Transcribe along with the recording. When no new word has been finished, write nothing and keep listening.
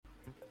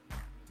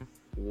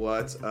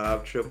What's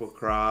up, Triple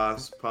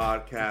Cross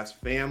podcast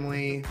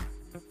family?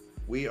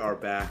 We are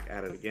back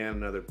at it again,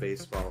 another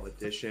baseball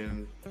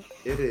edition.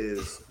 It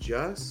is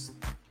just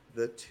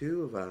the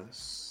two of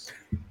us,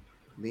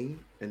 me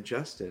and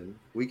Justin.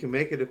 We can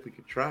make it if we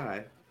could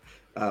try.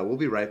 We'll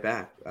be right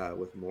back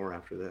with more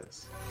after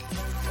this.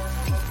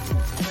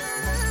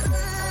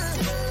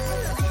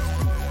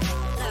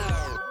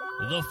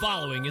 The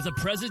following is a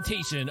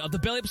presentation of the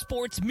Belly Up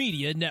Sports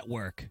Media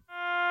Network.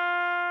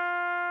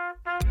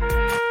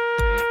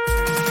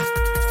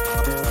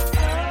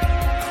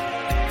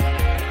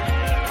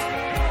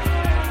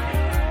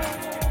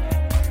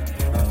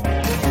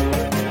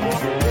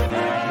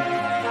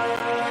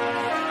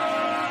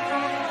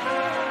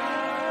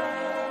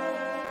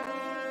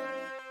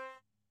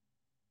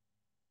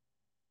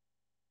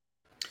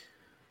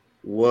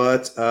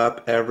 What's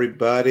up,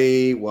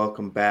 everybody?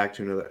 Welcome back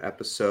to another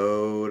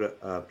episode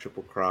of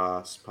Triple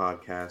Cross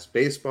Podcast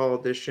Baseball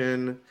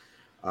Edition.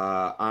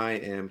 I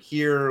am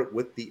here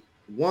with the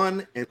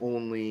one and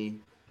only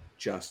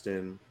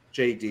Justin.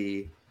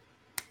 JD,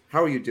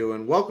 how are you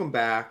doing? Welcome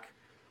back.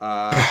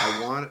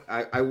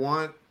 I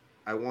want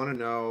to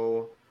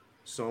know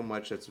so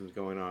much that's been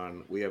going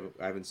on. I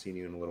haven't seen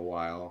you in a little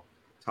while.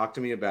 Talk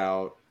to me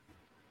about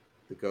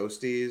the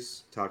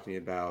Ghosties. Talk to me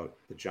about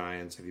the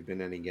Giants. Have you been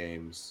to any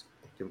games?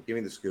 Give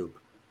me the scoop.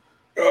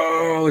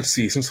 Let's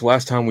see. Since the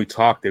last time we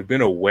talked, they've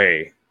been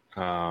away,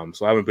 so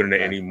I haven't been to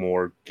any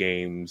more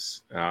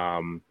games.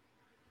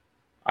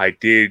 They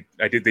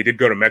did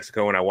go to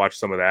Mexico, and I watched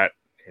some of that,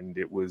 and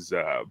it was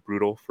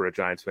brutal for a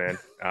Giants fan.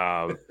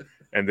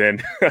 And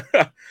then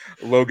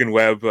Logan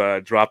Webb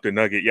dropped a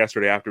nugget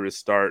yesterday after his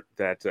start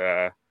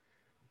that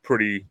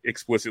pretty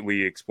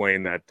explicitly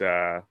explained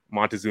that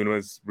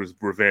Montezuma's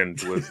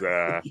revenge was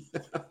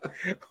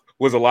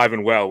was alive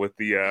and well with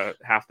the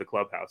half the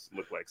clubhouse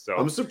looked like. So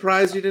I'm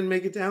surprised you didn't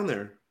make it down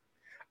there.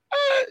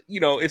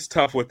 It's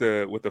tough with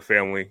the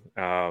family.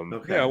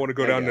 Okay, I want to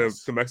go down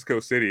to Mexico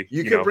City.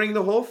 You could bring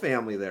the whole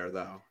family there,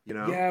 though.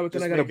 Yeah, but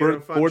then I got to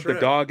board the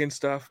dog and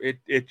stuff.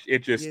 It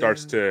just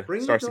starts to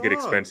get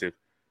expensive.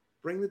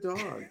 Bring the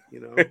dog.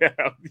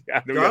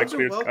 Dogs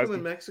are welcome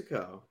in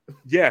Mexico.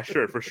 Yeah,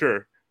 sure, for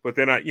sure. But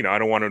then I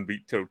don't want him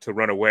to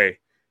run away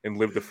and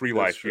live the free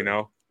life.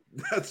 True.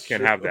 That's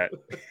can't have that.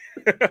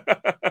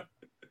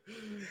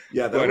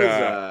 Yeah,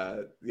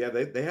 that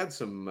was they had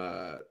some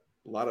a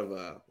lot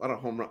of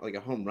home run, like a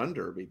home run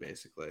derby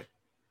basically.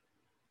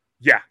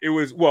 Yeah, it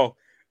was. Well,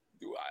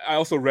 I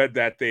also read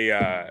that they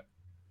I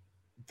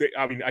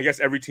mean, I guess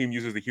every team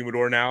uses the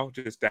humidor now,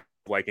 just to have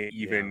like an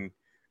even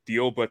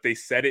deal, but they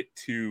set it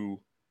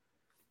to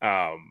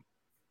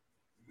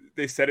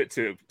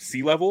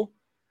sea level.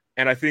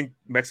 And I think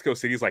Mexico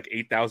City is like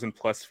 8,000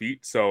 plus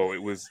feet. So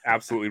it was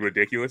absolutely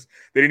ridiculous.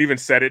 They didn't even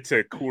set it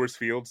to Coors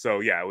Field. So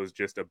yeah, it was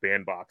just a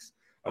bandbox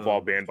of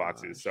all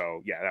bandboxes.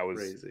 So yeah, that was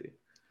crazy.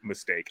 A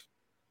mistake.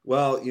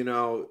 Well,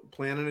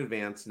 plan in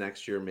advance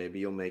next year. Maybe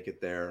you'll make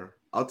it there.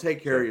 I'll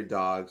take care of your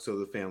dog so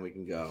the family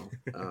can go.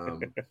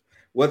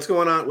 What's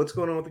going on? What's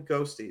going on with the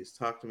Ghosties?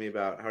 Talk to me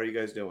about how are you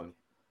guys doing?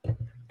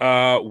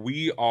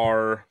 We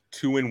are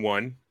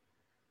 2-1.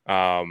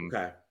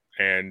 Okay.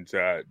 And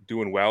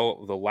doing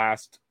well. The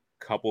last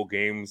couple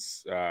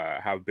games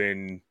have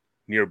been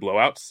near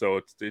blowouts, so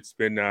it's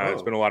been a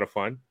lot of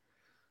fun.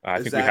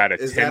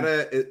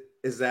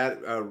 Is that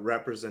a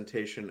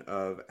representation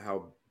of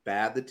how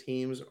bad the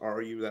teams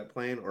are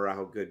playing, or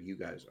how good you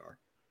guys are?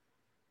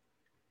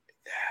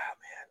 Yeah,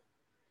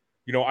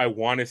 man. I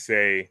want to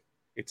say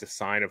it's a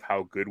sign of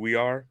how good we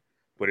are,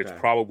 but it's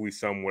probably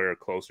somewhere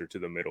closer to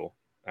the middle.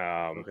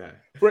 Okay.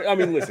 I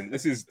mean, listen,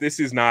 this is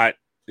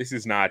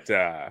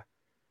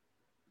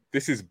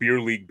beer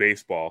league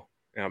baseball.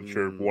 And I'm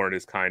sure Warren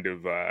has kind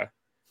of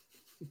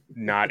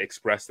not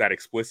expressed that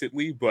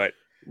explicitly, but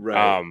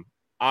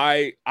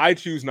I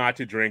choose not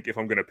to drink if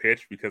I'm going to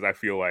pitch because I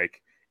feel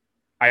like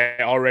I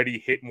already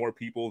hit more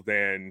people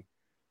than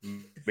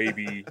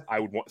maybe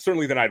I would want,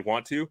 certainly than I'd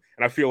want to.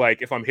 And I feel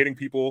like if I'm hitting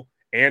people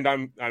and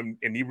I'm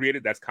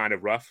inebriated, that's kind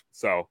of rough.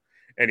 So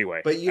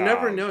anyway. But you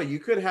never know. You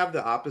could have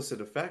the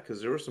opposite effect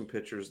because there were some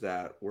pitchers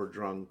that were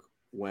drunk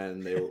when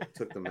they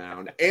took the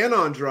mound and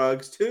on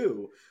drugs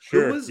too.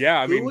 Sure. It was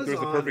a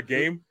perfect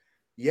game.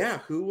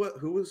 Who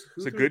threw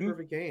the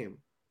perfect game?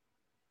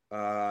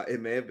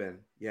 It may have been.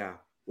 Yeah.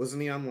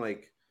 Wasn't he on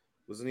like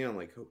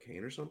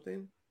cocaine or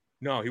something?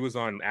 No, he was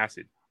on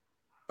acid.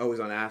 Oh, he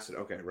was on acid.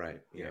 Okay, right.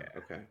 Yeah.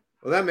 Okay.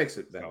 Well, that makes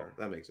it better.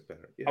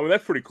 Yeah. I mean,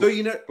 that's pretty cool.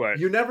 So but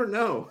you never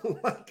know.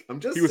 I'm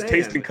just he was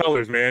tasting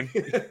colors, man.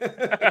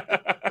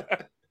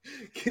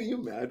 Can you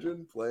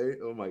imagine play?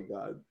 Oh my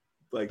God.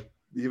 Like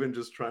even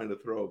just trying to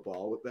throw a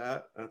ball with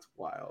that, that's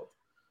wild.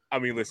 I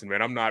mean, listen,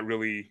 man, I'm not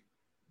really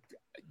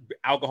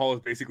alcohol is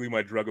basically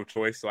my drug of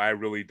choice, so I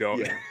really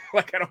don't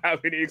I don't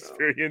have any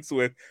experience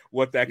with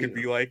what that could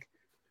be like.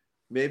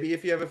 Maybe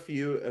if you have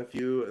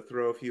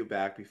throw a few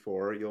back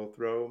before, you'll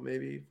throw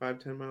maybe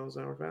 5-10 miles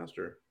an hour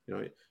faster.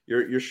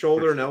 Your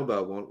shoulder and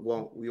elbow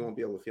we won't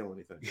be able to feel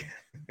anything.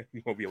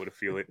 You won't be able to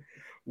feel it.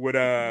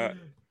 Do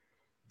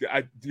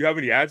you have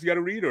any ads you got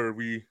to read, or are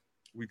we?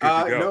 We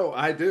good to go. No,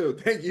 I do.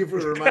 Thank you for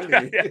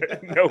reminding me.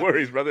 No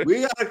worries, brother.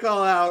 We got to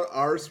call out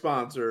our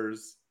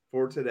sponsors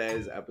for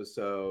today's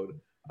episode.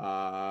 We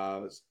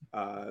are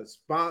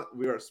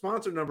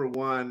sponsor number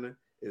one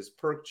is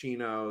Perk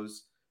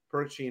Chinos.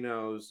 Perk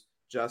Chinos,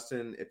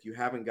 Justin, if you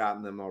haven't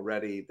gotten them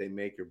already, they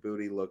make your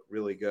booty look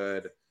really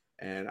good.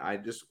 And I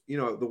just,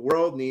 the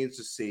world needs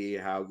to see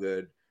how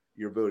good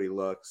your booty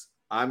looks.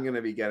 I'm going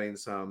to be getting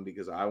some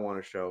because I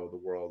want to show the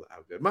world how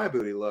good my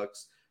booty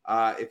looks.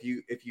 If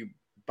you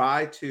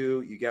buy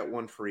two, you get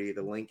one free.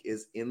 The link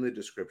is in the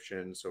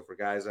description. So for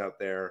guys out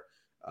there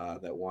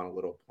that want a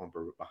little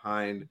plumper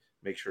behind,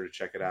 make sure to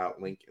check it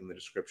out. Link in the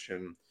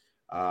description.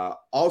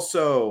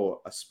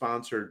 Also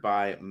sponsored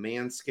by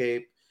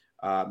Manscaped.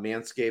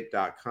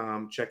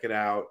 Manscaped.com. Check it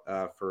out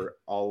for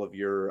all of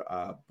your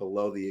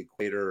below the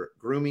equator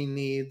grooming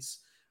needs,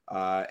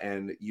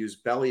 and use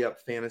Belly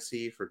Up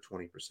Fantasy for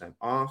 20%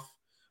 off.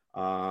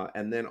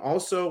 And then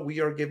also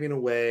we are giving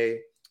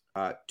away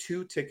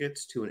 2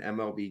 tickets to an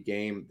MLB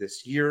game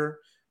this year.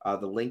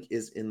 The link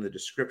is in the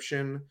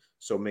description,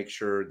 so make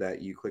sure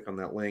that you click on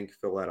that link,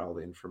 fill out all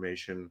the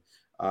information.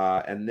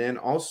 And then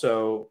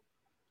also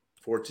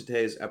for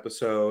today's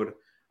episode,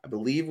 I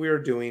believe we are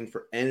doing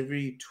for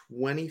every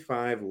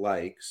 25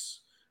 likes,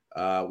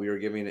 we are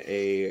giving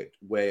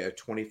away a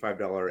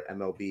 $25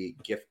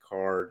 MLB gift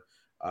card.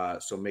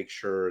 So make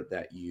sure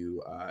that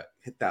you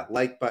hit that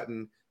like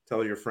button,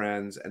 tell your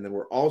friends. And then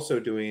we're also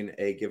doing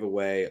a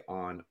giveaway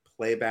on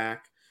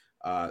Playback.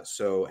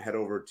 So head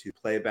over to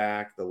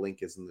Playback. The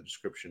link is in the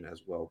description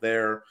as well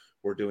there.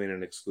 We're doing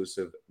an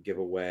exclusive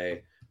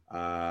giveaway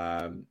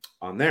on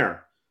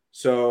there.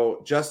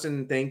 So,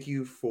 Justin, thank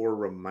you for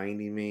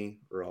reminding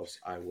me, or else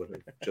I would have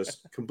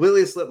just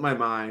completely slipped my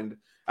mind.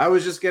 I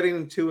was just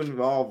getting too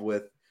involved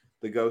with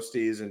the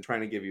ghosties and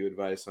trying to give you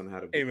advice on how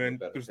to be Hey, man,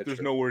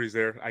 there's no worries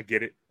there. I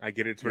get it.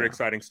 It's very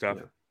exciting stuff.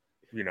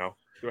 Yeah.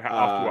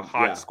 Off to a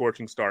hot,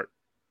 scorching start.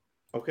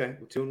 Okay,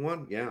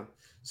 2-1. Yeah.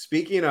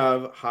 Speaking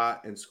of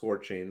hot and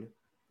scorching,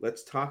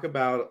 let's talk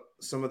about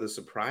some of the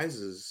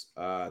surprises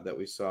that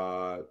we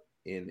saw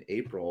in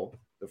April,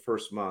 the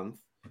first month.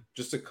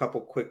 Just a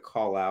couple quick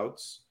call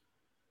outs.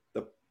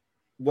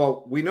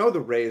 We know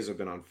the Rays have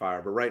been on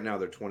fire, but right now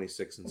they're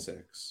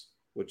 26-6,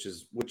 which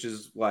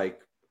is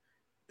like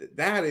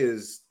that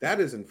is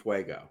in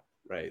fuego,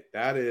 right?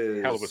 That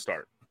is hell of a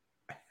start.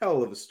 A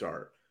hell of a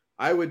start.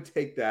 I would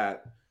take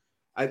that.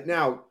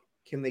 Now,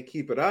 can they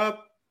keep it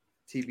up?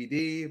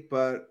 TBD,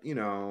 but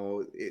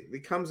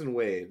it comes in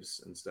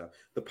waves and stuff.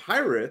 The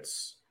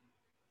Pirates,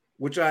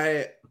 which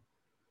I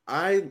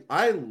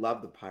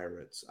love the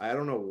Pirates. I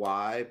don't know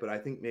why, but I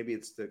think maybe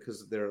it's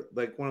because they're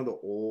like one of the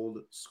old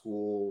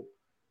school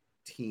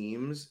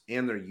teams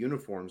and their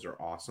uniforms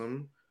are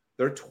awesome.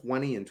 They're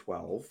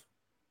 20-12.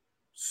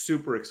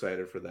 Super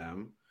excited for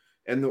them.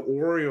 And the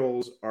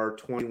Orioles are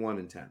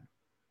 21-10.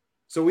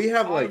 So we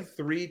have like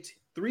three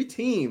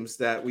teams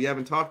that we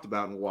haven't talked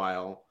about in a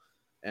while,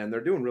 and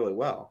they're doing really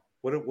well.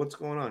 What's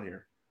going on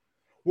here?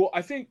 Well,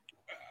 I think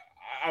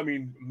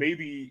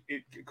maybe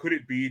could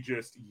it be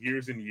just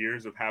years and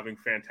years of having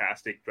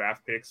fantastic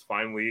draft picks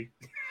finally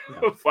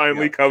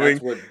coming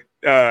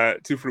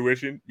to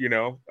fruition?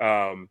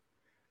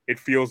 It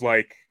feels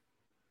like,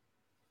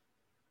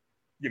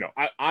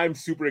 I'm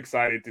super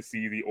excited to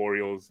see the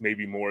Orioles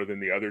maybe more than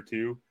the other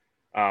two.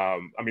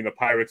 The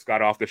Pirates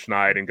got off the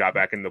schneid and got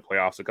back in the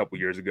playoffs a couple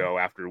years ago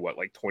after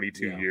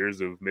 22 years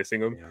of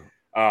missing them.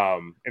 Yeah.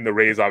 And the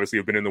Rays obviously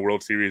have been in the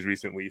World Series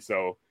recently,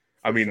 so.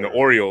 The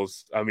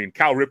Orioles,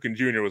 Cal Ripken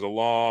Jr. was a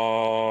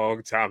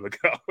long time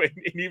ago, and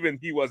even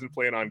he wasn't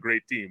playing on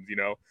great teams,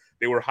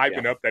 They were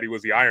hyping up that he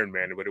was the Iron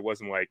Man, but it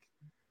wasn't like,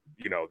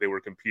 they were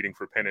competing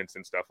for pennants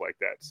and stuff like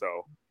that.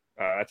 So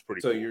that's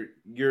pretty cool. So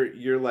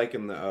you're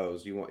liking the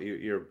O's.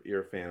 You're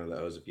a fan of the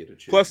O's if you had to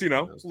choose. Plus,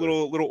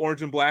 little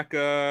orange and black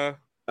little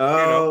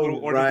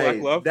orange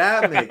and black love.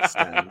 That makes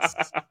sense.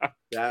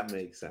 That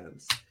makes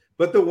sense.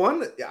 But the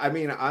one,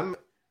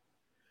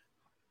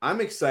 I'm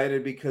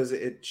excited because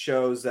it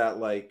shows that,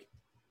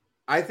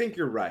 I think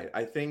you're right.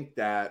 I think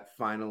that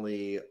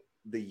finally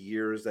the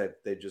years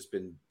that they've just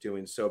been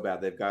doing so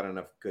bad, they've got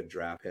enough good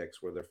draft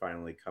picks where they're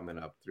finally coming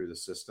up through the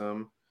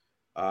system.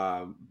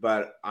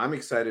 But I'm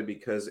excited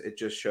because it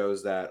just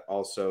shows that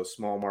also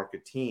small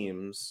market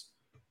teams,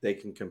 they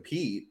can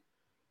compete.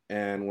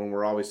 And when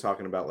we're always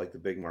talking about the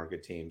big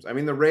market teams,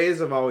 the Rays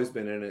have always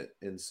been in it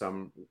in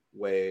some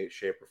way,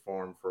 shape, or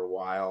form for a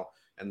while,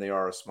 and they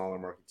are a smaller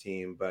market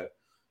team, but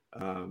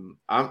I'm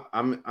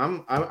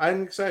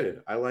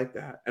excited. I like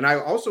that. And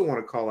I also want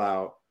to call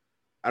out,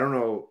 I don't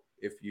know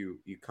if you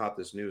caught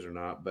this news or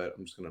not, but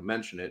I'm just going to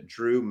mention it.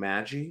 Drew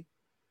Maggi,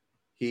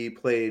 he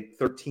played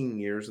 13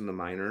 years in the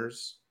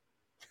minors,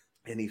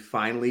 and he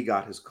finally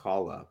got his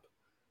call up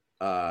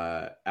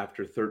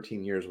after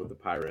 13 years with the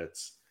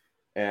Pirates.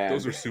 And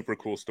those are super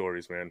cool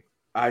stories, man.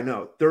 I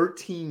know.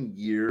 13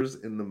 years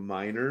in the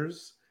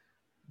minors.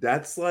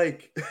 That's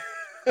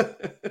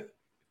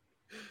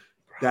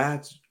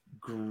that's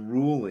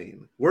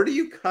grueling. Where do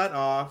you cut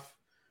off?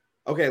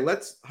 Okay,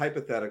 let's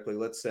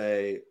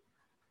say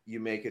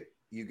you make it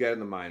you get in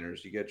the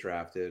minors, you get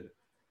drafted.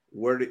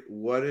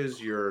 What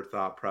is your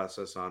thought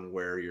process on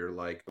where you're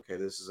like, okay,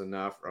 this is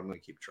enough, or I'm going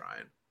to keep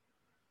trying?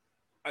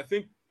 I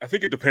think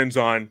it depends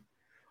on,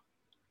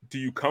 do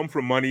you come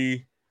from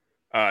money?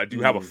 Do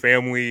you have a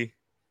family?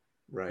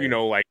 Right. You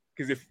know, like,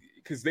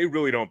 because they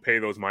really don't pay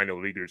those minor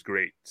leaguers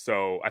great.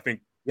 So I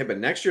think but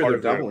next year they're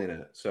doubling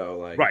it. So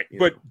like, right,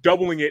 but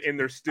doubling it, and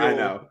they're still, I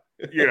know,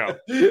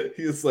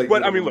 it's like,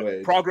 but I mean,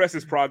 look, progress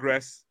is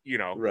progress.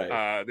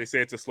 Right. They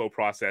say it's a slow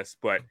process,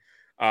 but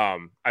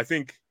I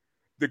think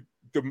the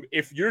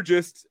if you're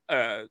just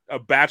a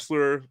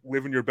bachelor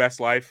living your best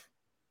life,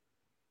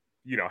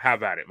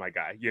 have at it, my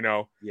guy.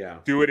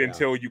 Do it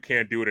until you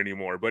can't do it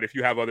anymore. But if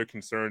you have other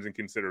concerns and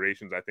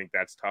considerations, I think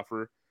that's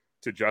tougher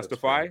to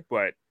justify.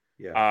 But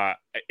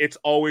it's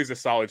always a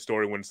solid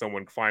story when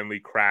someone finally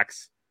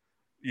cracks,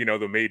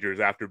 the majors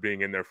after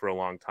being in there for a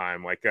long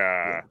time. Like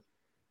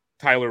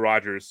Tyler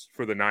Rogers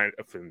for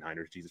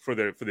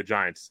the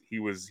Giants. He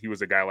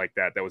was a guy like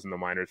that was in the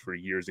minors for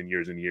years and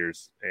years and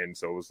years. And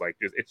so it was like,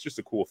 it's just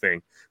a cool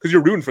thing because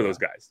you're rooting for those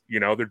guys.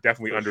 They're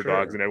definitely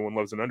underdogs, and everyone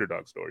loves an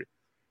underdog story.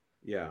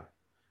 Yeah.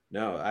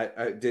 No,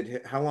 I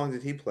did. How long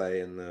did he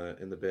play in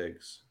the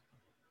bigs?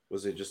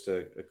 Was it just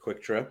a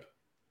quick trip?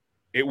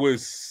 It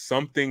was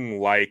something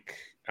like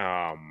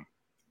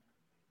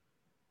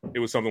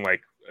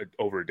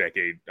over a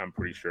decade, I'm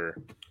pretty sure.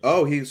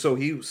 Oh, he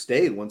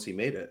stayed once he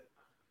made it.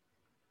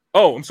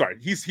 Oh, I'm sorry.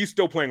 He's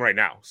still playing right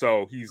now.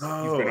 So he's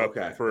been up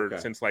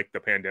since like the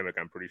pandemic,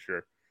 I'm pretty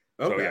sure.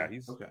 Okay.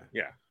 So okay.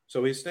 Yeah.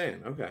 So he's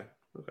staying. Okay.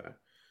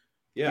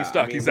 Yeah. He's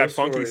stuck. He's that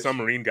funky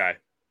submarine guy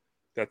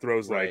that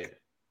throws like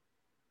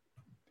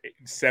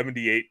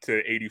 78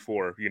 to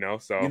 84,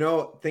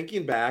 So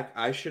thinking back,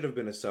 I should have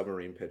been a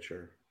submarine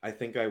pitcher. I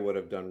think I would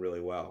have done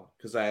really well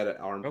because I had an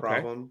arm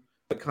problem.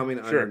 But coming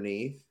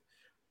underneath,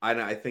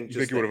 I think you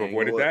would have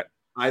avoided that?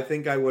 I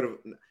think I would have.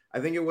 I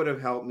think it would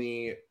have helped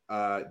me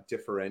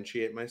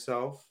differentiate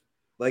myself.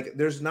 Like,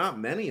 there's not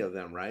many of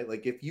them, right?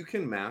 Like, if you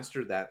can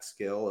master that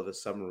skill of a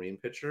submarine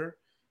pitcher,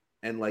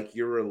 and like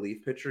you're a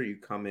relief pitcher, you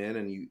come in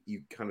and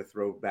you kind of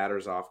throw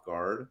batters off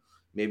guard.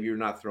 Maybe you're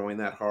not throwing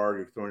that hard.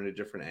 You're throwing at a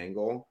different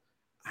angle.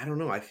 I don't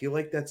know. I feel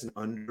like that's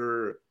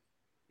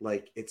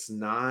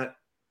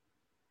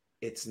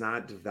it's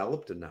not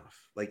developed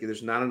enough. Like,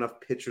 there's not enough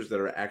pitchers that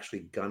are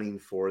actually gunning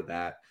for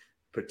that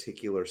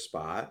particular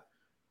spot.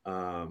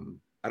 I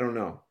don't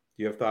know.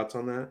 Do you have thoughts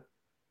on that?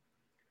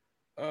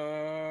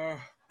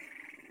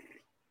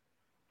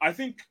 I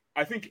think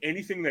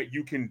anything that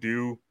you can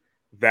do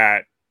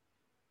that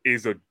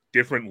is a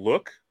different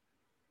look,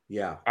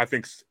 I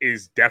think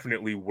is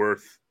definitely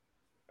worth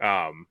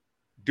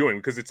doing,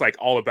 because it's like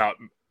all about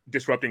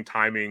disrupting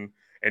timing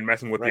and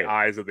messing with the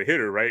eyes of the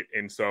hitter, right?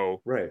 And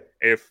so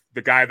if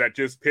the guy that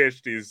just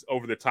pitched is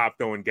over the top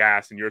throwing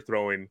gas and you're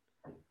throwing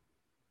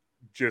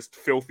just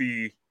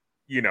filthy,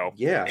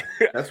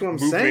 that's what I'm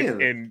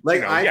saying. And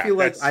like, I feel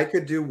like I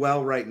could do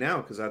well right now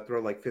because I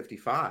throw like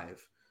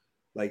 55.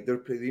 Like, they're,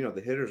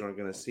 the hitters aren't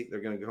going to see.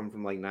 They're going to come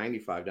from like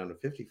 95 down to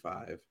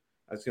 55.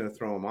 That's going to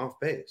throw them off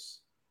base.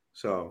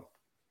 So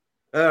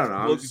I don't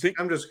know.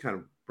 I'm just kind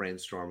of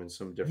brainstorming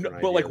some different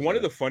ideas. But like, one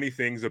of the funny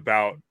things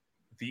about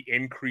the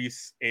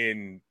increase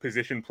in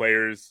position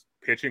players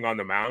pitching on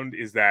the mound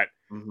is that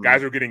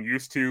guys are getting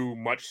used to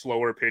much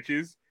slower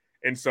pitches.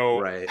 And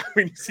so, I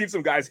mean, you've seen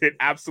some guys hit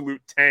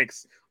absolute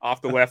tanks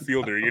off the left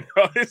fielder.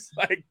 It's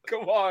like,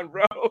 come on,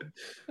 bro.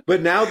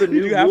 But now the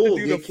new rule,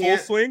 to do the full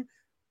swing.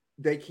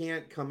 They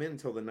can't come in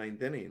until the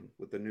 9th inning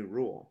with the new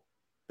rule.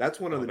 That's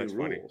one of the new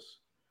rules.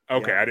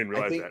 Okay, I didn't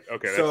realize that.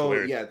 Okay, that's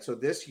hilarious. So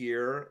this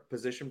year,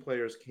 position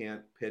players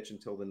can't pitch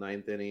until the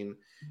 9th inning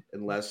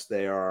unless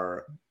they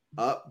are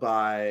up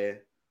by.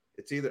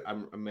 It's either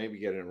I'm maybe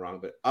getting it wrong,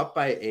 but up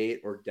by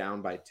 8 or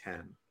down by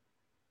 10.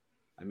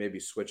 I may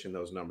be switching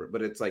those numbers,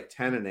 but it's like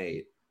 10 and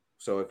 8.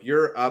 So if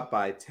you're up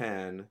by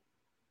 10,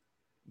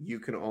 you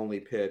can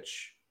only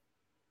pitch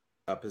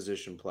a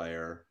position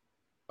player.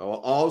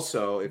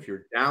 Also, if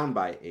you're down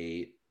by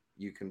 8,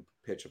 you can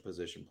pitch a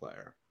position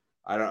player.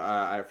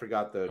 I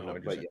forgot the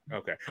number. But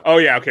okay. Oh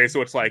yeah. Okay.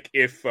 So it's like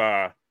if,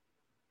 that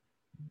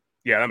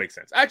makes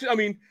sense. Actually, I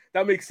mean,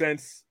 that makes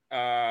sense.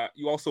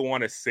 You also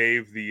want to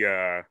save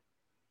the.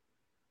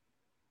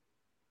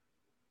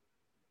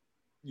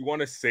 You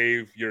want to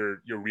save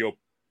your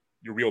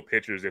real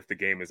pitchers if the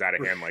game is out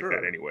of hand like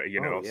that anyway,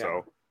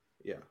 So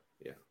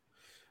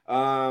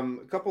a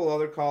couple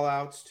other call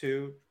outs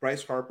too.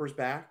 Bryce Harper's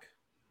back.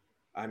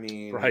 I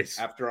mean, Bryce,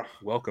 after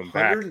welcome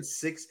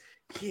 106 back.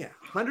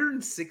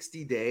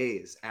 160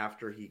 days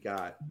after he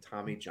got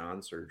Tommy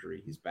John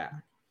surgery, he's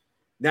back.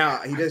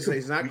 Now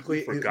he's not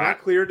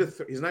cleared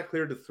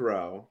to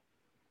throw,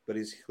 but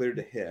he's cleared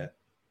to hit.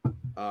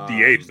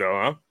 DH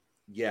though, huh?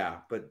 Yeah,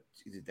 but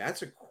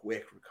that's a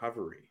quick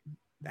recovery.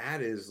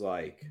 That is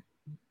like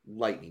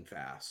lightning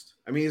fast.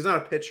 I mean, he's not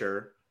a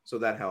pitcher, so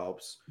that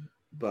helps,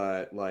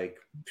 but like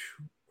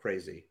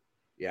crazy.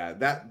 Yeah,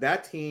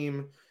 that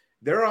team,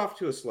 they're off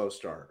to a slow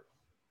start.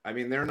 I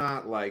mean, they're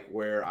not like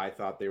where I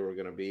thought they were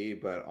going to be,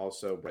 but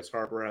also Bryce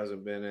Harper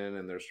hasn't been in,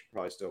 and they're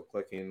probably still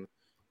clicking.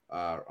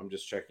 I'm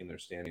just checking their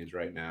standings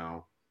right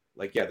now.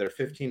 Like, yeah, they're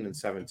 15 and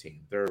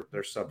 17.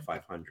 They're sub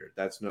 500.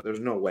 There's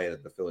no way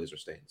that the Phillies are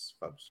staying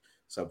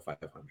sub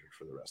 500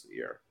 for the rest of the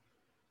year.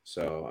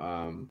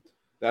 So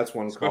that's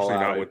one call Especially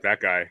out. not with that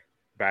guy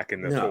back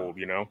in the fold,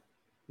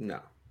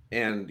 No.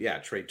 And yeah,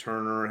 Trey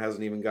Turner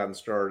hasn't even gotten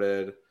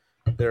started.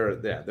 They're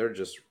going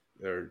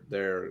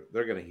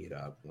to heat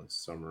up once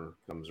summer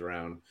comes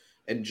around.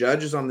 And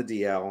Judge is on the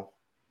DL.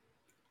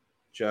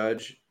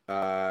 Judge,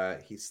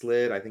 he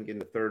slid, I think,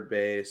 into third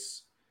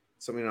base.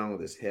 Something wrong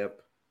with his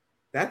hip.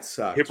 That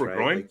sucks, hip or right?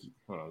 groin? Like,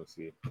 Hold on, let's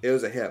see. It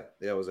was a hip.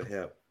 Yeah, it was a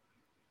hip.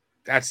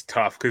 That's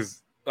tough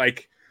because,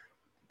 like,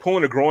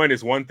 pulling a groin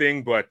is one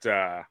thing, but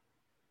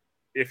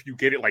if you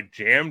get it like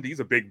jammed, he's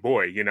a big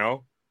boy,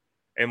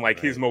 and like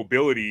his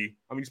mobility.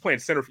 I mean, he's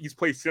played center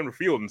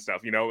field and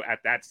stuff. At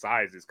that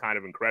size is kind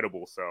of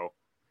incredible. So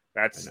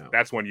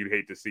that's one you'd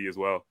hate to see as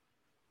well.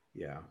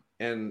 Yeah,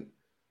 and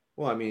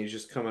well, I mean, he's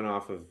just coming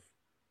off of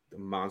a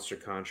monster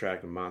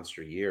contract, a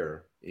monster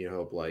year. You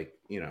hope,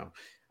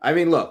 I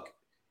mean, look.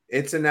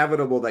 It's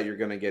inevitable that you're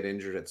going to get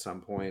injured at some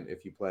point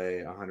if you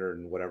play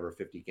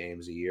 150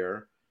 games a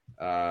year,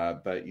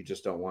 but you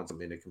just don't want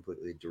something to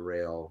completely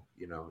derail,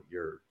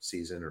 your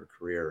season or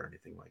career or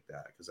anything like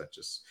that. Because it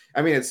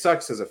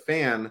sucks as a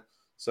fan,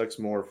 sucks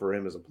more for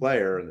him as a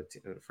player and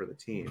for the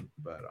team.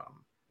 But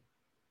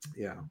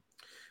yeah,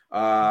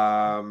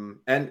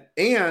 and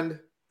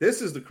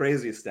this is the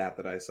craziest stat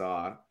that I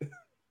saw.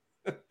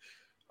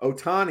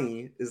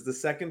 Ohtani is the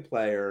second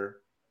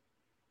player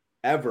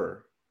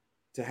ever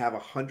to have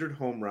 100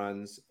 home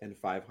runs and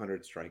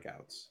 500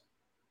 strikeouts.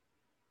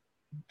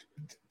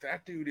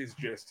 That dude is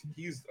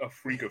he's a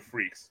freak of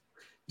freaks.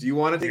 Do you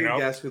want to take a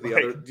guess who the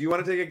other? Do you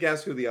want to take a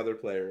guess who the other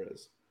player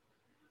is?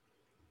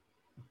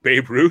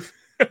 Babe Ruth.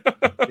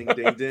 Ding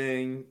ding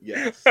ding.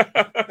 Yes.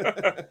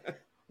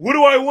 What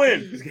do I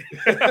win?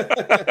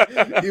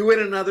 You win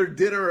another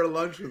dinner or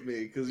lunch with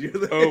me because you're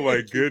the. Oh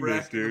my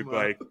goodness, dude!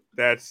 Like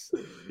I'm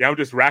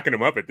just racking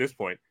them up at this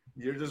point.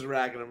 You're just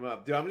racking them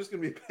up, dude. I'm just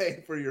gonna be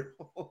paying for your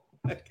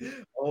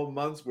whole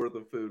month's worth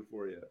of food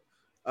for you,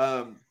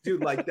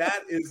 dude. Like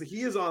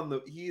he's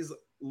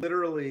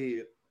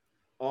literally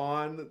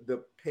on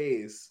the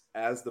pace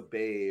as the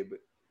Babe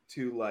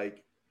to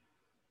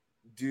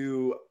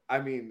do. I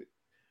mean,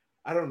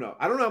 I don't know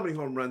how many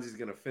home runs he's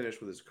gonna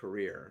finish with his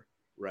career,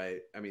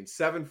 right? I mean,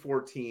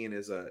 714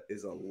 is a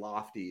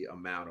lofty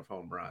amount of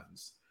home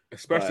runs,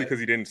 especially because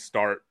he didn't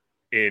start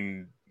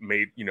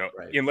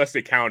unless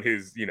they count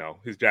his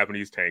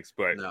Japanese tanks,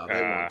 but no,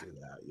 they won't do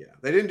that. Yeah,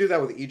 they didn't do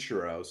that with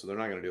Ichiro, so they're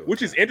not going to do it.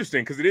 Which is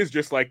interesting because it is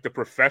just like the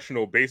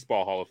Professional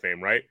Baseball Hall of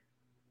Fame, right?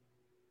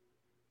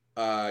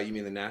 You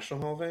mean the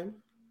National Hall of Fame?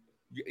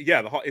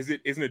 Yeah,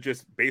 isn't it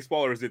just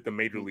baseball or is it the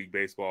Major League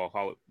Baseball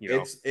Hall?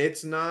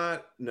 It's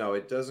not. No,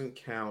 it doesn't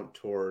count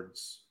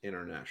towards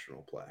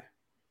international play.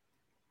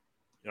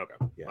 Okay,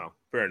 yeah, well,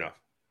 fair enough.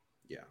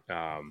 Yeah.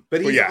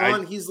 But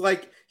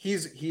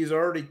he's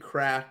already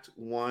cracked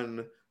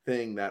one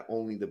thing that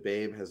only the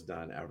Babe has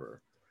done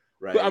ever.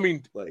 Right. But I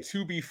mean,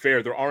 to be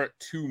fair, there aren't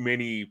too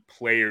many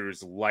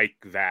players like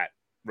that,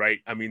 right?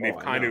 I mean, they've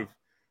kind of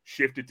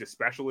shifted to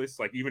specialists.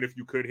 Like, even if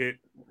you could hit,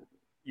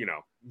 you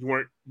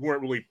weren't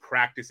really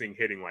practicing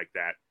hitting like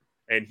that.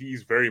 And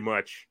he's very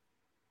much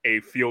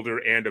a fielder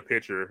and a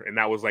pitcher. And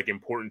that was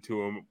important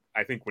to him.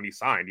 I think when he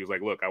signed, he was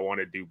like, look, I want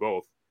to do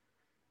both.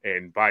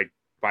 And by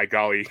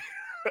golly,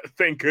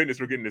 thank goodness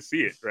we're getting to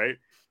see it, right?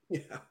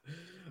 Yeah.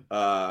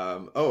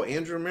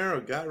 Andrew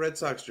Romero got Red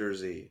Sox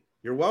jersey.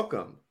 You're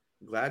welcome.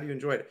 Glad you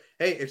enjoyed it.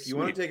 Hey, if you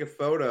want to take a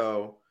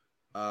photo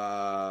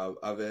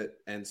of it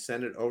and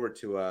send it over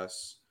to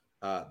us,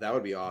 that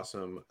would be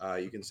awesome.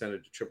 You can send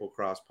it to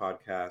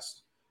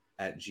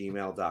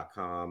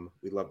triplecrosspodcast@gmail.com.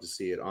 We'd love to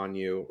see it on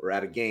you or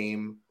at a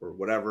game or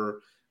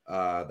whatever.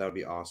 That would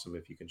be awesome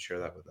if you can share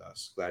that with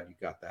us. Glad you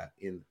got that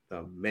in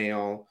the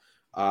mail.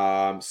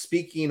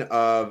 Speaking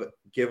of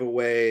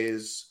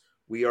giveaways,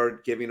 we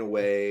are giving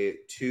away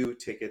 2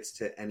 tickets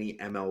to any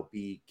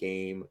MLB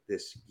game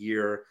this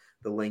year.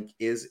 The link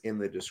is in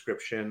the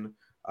description,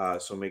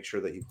 so make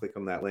sure that you click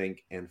on that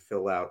link and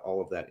fill out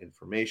all of that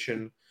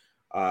information.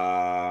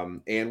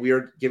 And we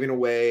are giving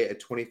away a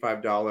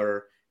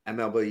 $25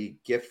 MLB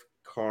gift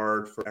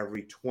card for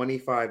every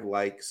 25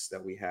 likes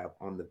that we have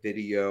on the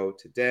video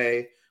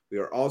today. We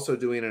are also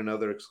doing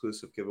another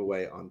exclusive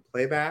giveaway on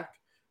Playback.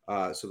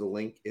 So the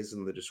link is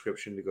in the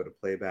description to go to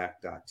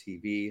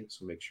playback.tv.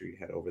 So make sure you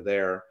head over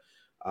there.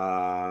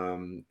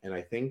 And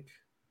I think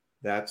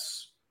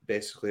that's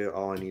basically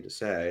all I need to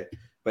say.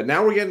 But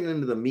now we're getting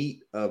into the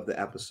meat of the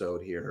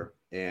episode here.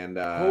 And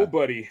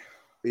buddy.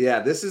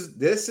 Yeah, this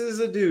is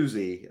a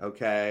doozy.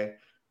 Okay.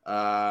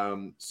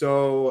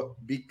 So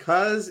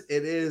because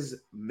it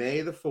is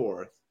May the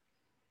 4th,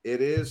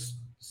 it is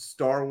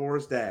Star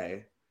Wars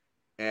Day.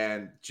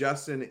 And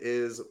Justin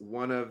is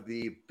one of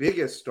the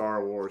biggest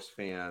Star Wars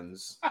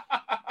fans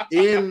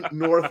in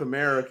North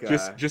America.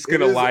 Just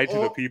gonna lie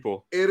to the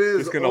people. It is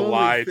just gonna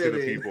lie to the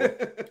people.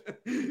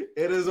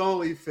 It is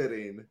only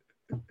fitting.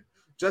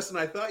 Justin,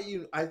 I thought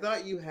you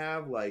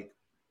have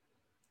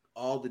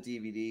all the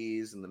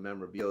DVDs and the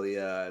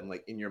memorabilia and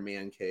like in your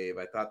man cave.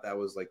 I thought that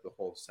was like the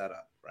whole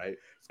setup, right?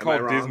 It's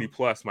called Disney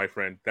Plus, my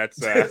friend.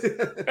 That's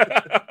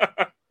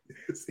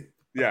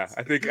yeah.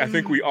 I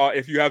think we all,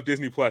 if you have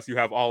Disney Plus, you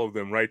have all of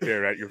them right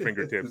there at your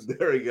fingertips.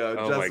 There we go.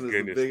 Oh Justin, my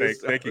goodness!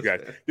 Thank you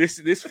guys.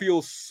 This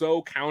feels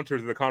so counter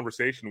to the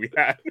conversation we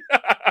had.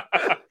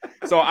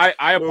 So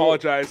I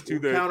apologize to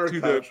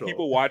the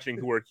people watching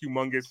who are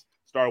humongous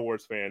Star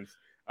Wars fans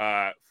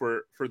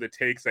for the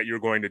takes that you're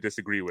going to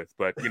disagree with,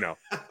 but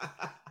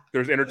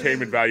there's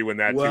entertainment value in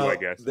that too, I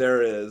guess.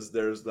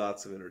 There's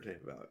lots of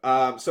entertainment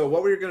value. So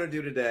what we're going to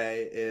do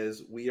today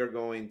is we are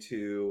going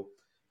to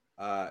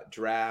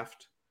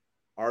draft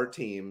our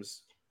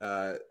teams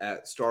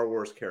at Star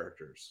Wars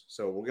characters.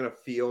 So we're going to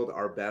field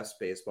our best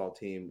baseball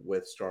team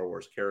with Star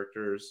Wars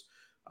characters,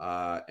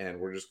 and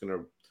we're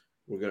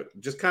gonna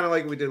just kind of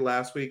like we did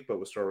last week, but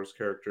with Star Wars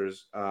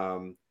characters,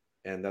 and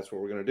that's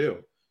what we're gonna do.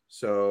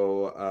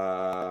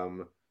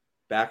 So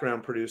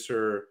background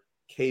producer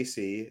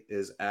Casey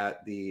is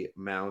at the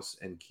mouse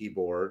and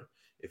keyboard.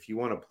 If you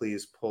want to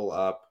please pull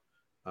up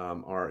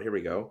here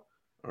we go,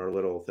 our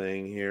little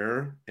thing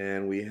here,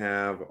 and we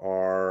have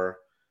our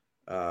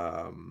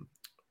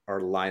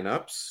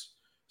lineups.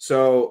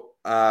 So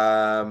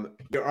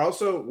you're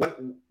also,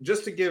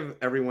 just to give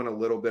everyone a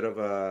little bit of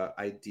a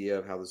idea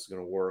of how this is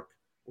going to work,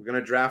 we're going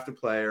to draft a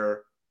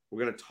player.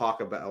 We're going to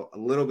talk about a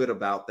little bit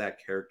about that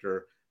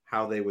character,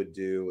 how they would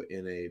do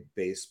in a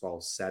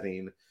baseball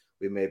setting.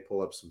 We may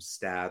pull up some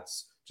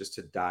stats just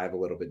to dive a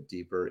little bit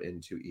deeper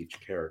into each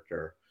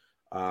character.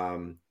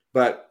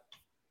 But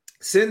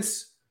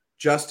since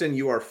Justin,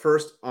 you are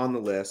first on the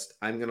list,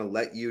 I'm going to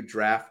let you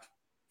draft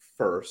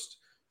first.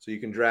 So you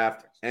can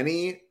draft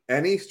any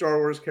Star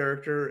Wars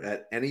character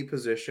at any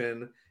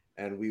position,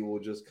 and we will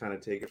just kind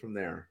of take it from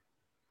there.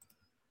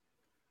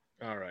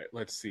 All right,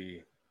 let's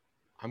see.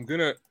 I'm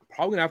probably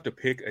gonna have to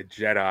pick a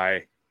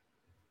Jedi.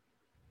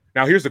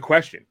 Now here's the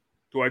question: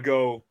 do I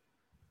go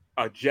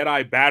a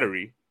Jedi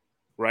battery,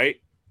 right,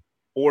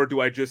 or do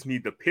I just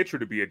need the pitcher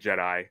to be a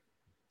Jedi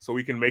so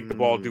he can make the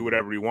ball do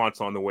whatever he wants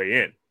on the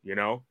way in?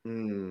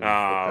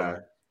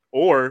 Okay.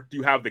 Or do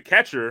you have the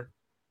catcher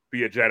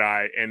be a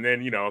Jedi, and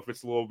then if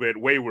it's a little bit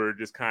wayward,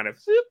 just kind of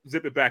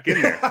zip it back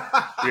in there,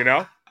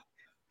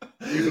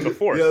 using the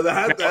Force. Is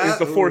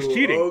the Force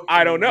cheating? Okay,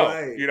 I don't know.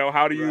 Right,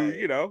 how do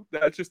you?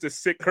 That's just a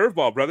sick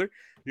curveball, brother.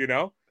 You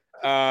know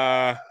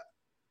what?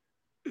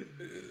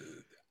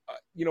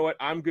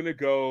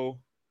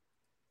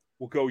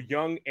 We'll go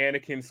young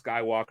Anakin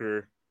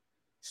Skywalker,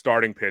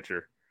 starting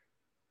pitcher.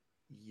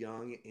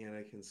 Young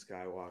Anakin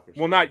Skywalker.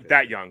 Well, not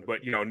that young,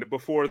 but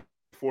before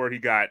he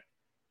got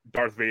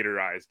Darth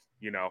Vaderized.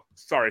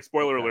 Sorry,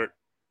 spoiler alert.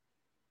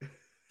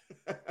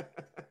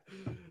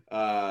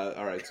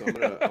 All right, so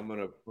I'm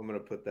gonna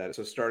put that.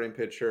 So starting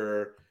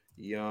pitcher,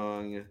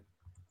 young,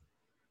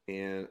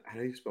 and how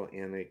do you spell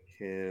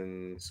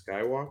Anakin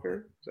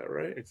Skywalker? Is that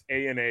right? It's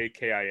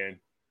Anakin.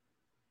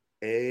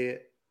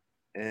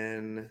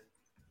 Anakin.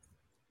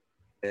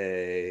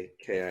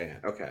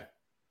 Okay,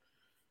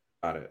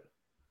 got it.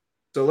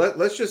 So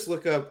let's just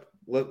look up.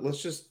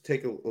 Let's just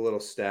take a little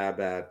stab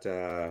at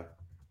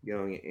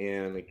young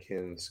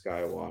Anakin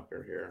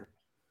Skywalker here.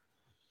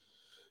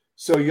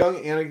 So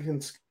young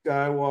Anakin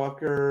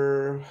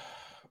Skywalker,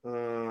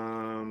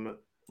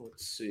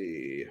 let's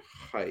see,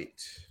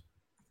 height.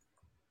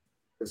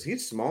 Because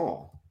he's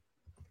small.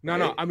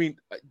 No, I mean,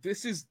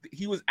 what's the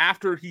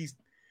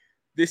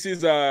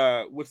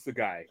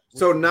guy?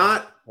 So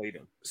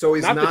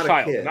he's not the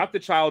child, a kid. Not the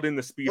child in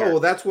the speeder. Oh,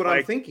 well, that's what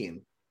I'm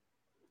thinking.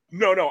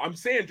 No, I'm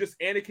saying just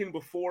Anakin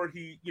before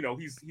he,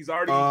 he's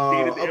already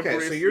dated the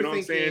Empress. So you're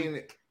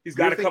thinking he's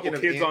got a couple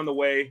kids on the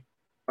way.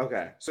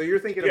 Okay, so you're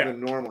thinking of the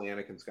normal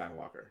Anakin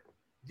Skywalker.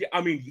 Yeah,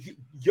 I mean,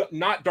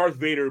 not Darth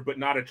Vader, but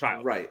not a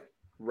child. Right.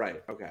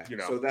 Okay.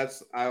 So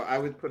that's I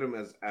would put him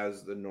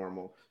as the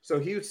normal. So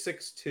he was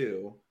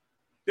 6'2".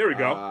 There we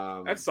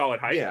go. That's solid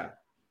height. Yeah.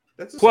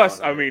 That's plus.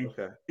 I mean,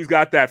 he's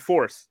got that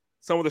force.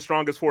 Some of the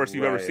strongest force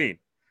you've ever seen.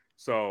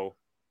 So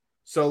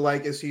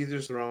like, is he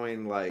just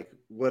throwing like?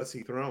 What is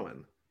he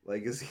throwing?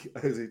 Like, is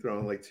he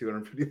throwing like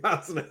 250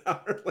 miles an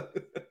hour?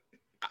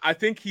 I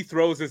think he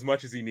throws as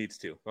much as he needs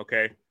to.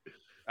 Okay.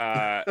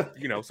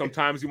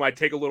 Sometimes you might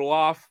take a little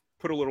off,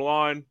 put a little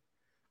on.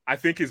 I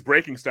think his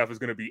breaking stuff is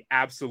going to be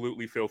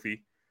absolutely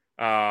filthy.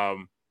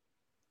 So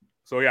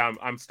yeah,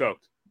 I'm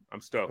stoked.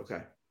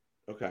 Okay.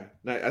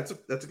 No, that's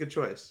a good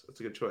choice.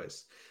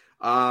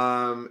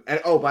 And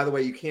by the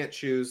way, you can't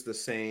choose the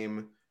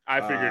same.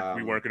 I figured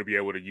we weren't going to be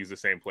able to use the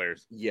same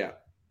players. Yeah.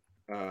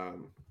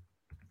 All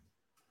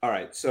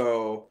right.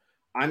 So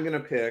I'm going to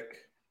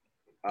pick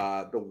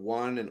the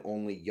one and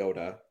only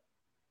Yoda.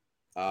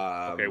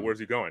 Okay, where's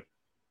he going?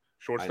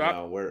 Shortstop? I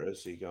know, where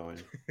is he going?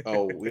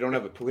 Oh, we don't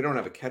have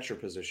a catcher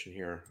position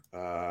here.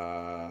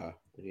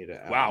 We need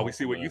to. Wow, we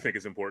see what you think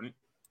is important.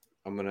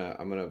 I'm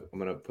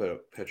gonna put a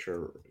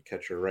catcher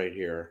right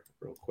here,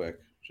 real quick.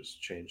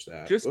 Just change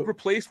that. Just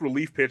replace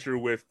relief pitcher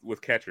with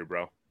catcher,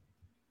 bro.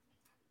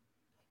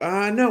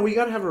 No, we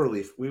gotta have a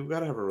relief. We've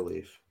got to have a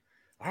relief.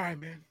 All right,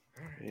 man.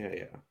 All right.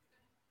 Yeah.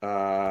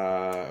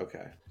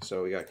 Okay,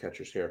 so we got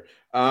catchers here.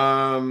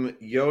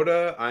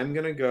 Yoda, I'm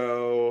gonna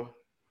go.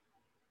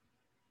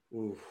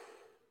 Oof,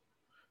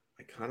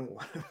 I kind of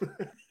want.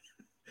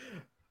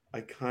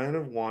 I kind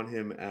of want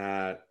him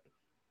at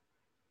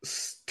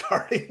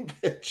starting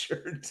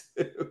pitcher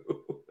too.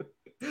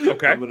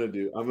 Okay. I'm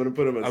gonna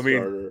put him as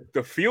starter.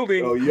 The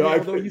fielding. Oh yeah,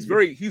 although he's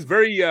very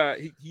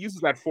he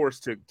uses that force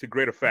to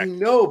great effect. I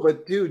know,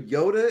 but dude,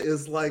 Yoda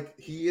is like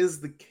he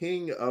is the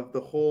king of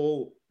the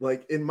whole.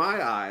 Like in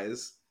my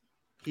eyes,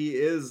 he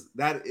is.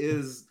 That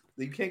is,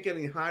 you can't get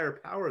any higher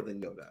power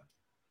than Yoda,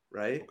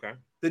 right? Okay.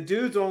 The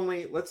dude's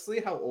only. Let's see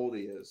how old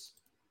he is.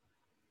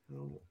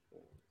 Oh,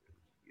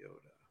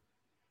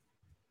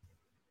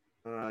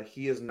 Yoda.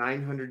 He is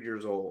 900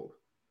 years old.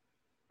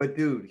 But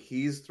dude,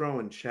 he's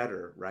throwing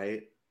cheddar,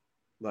 right?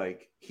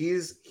 Like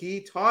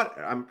he taught.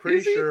 I'm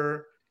pretty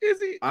sure. Is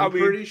he?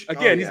 Pretty sure.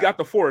 Again, he's got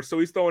the force, so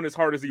he's throwing as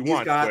hard as he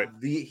wants.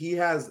 He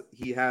has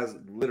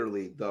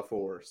literally the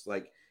force.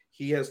 Like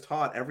he has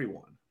taught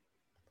everyone.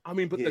 I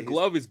mean, but the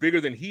glove is bigger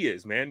than he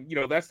is, man. You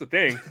know, that's the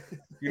thing.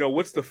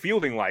 What's the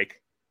fielding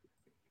like?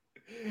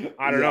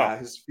 I don't know.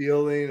 His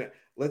fielding.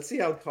 Let's see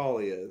how tall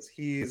he is.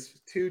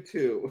 He's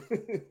 2'2".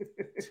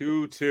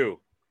 2'2".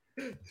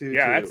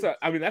 Yeah,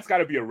 that's got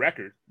to be a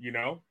record,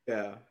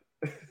 Yeah.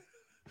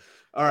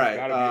 All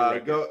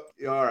right. Go.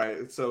 All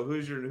right. So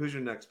who's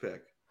your next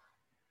pick?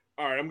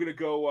 All right, I'm gonna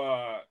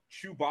go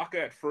Chewbacca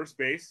at first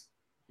base.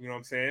 You know what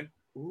I'm saying?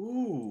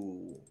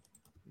 Ooh,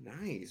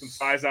 nice. Some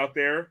size out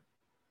there.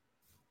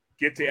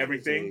 Get to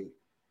everything.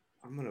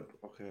 I'm gonna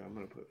put.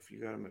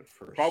 You got him at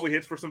first. Probably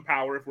hits for some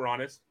power if we're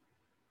honest.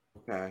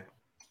 Okay.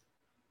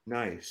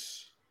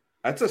 Nice.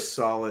 That's a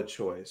solid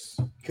choice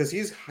because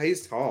he's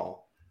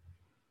tall.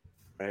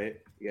 Right?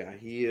 Yeah,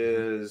 he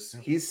is.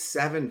 He's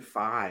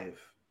 7'5".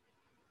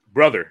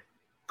 Brother,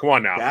 come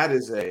on now. That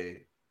is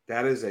a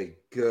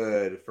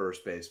good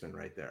first baseman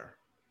right there.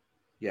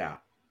 Yeah,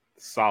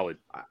 solid.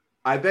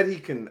 I bet he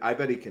can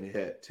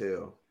hit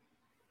too.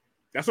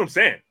 That's what I'm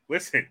saying.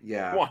 Listen,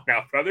 yeah. Come on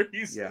now, brother.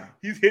 He's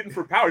hitting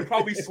for power. He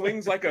probably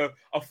swings like a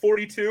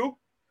 42.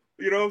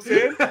 You know what I'm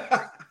saying?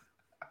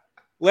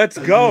 Let's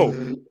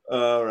go.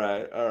 All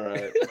right.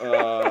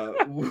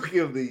 Rookie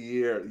of the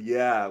year.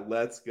 Yeah,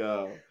 let's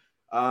go.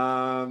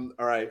 All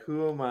right.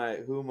 Who am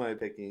I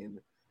picking?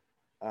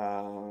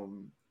 All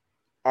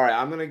right.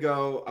 I'm gonna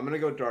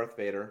go Darth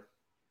Vader.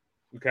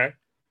 Okay.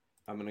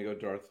 I'm gonna go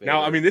Darth Vader.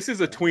 Now, I mean, this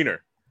is a tweener.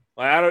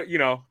 Like, I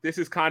don't. This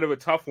is kind of a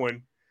tough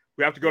one.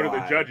 We have to go to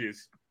the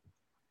judges.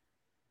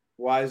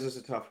 Why is this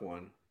a tough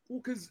one?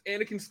 Well, because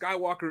Anakin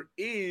Skywalker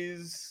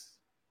is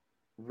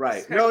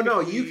right.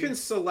 No. You can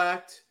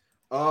select.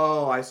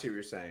 Oh, I see what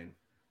you're saying.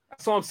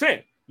 That's all I'm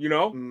saying.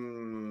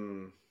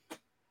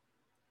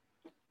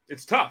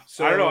 It's tough.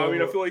 So, I don't know. I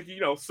mean, I feel like,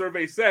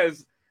 survey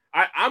says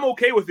I'm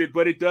okay with it,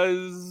 but it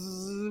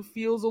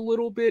feels a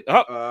little bit. We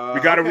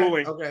got a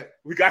ruling. Okay.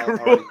 We got a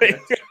ruling.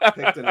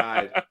 Pick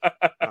denied.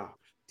 Oh,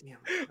 damn.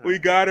 We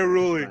got a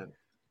ruling.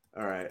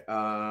 All right.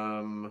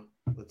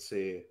 Let's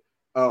see.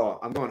 Oh,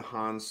 I'm going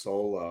Han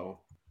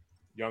Solo.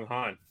 Young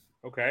Han.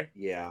 Okay.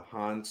 Yeah,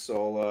 Han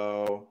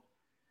Solo.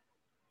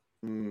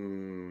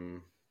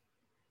 I'm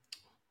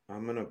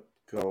gonna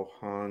go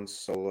Han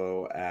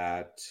Solo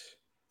at.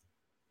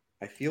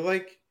 I feel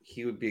like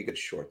he would be a good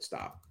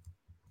shortstop.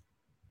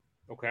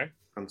 Okay.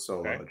 Han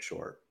Solo at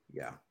short.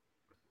 Yeah.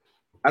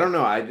 I don't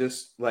know. I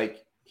just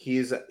like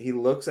he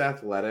looks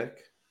athletic,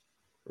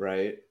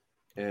 right?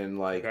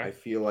 And I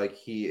feel like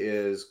he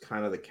is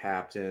kind of the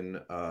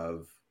captain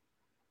of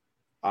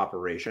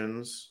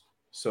operations.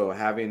 So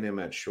having him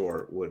at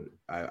short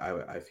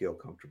I feel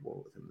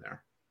comfortable with him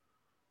there.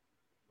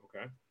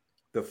 Okay.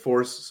 The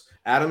force.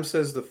 Adam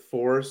says the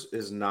force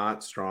is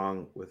not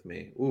strong with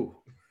me. Ooh,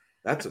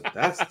 that's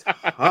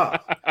tough. Why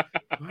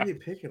are you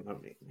picking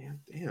on me, man?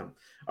 Damn.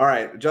 All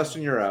right,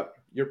 Justin, you're up.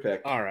 Your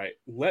pick. All right,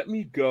 let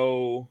me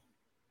go.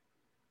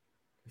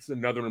 This is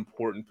another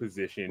important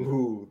position.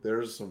 Ooh,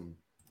 there's some.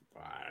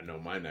 I know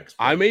my next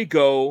pick. I think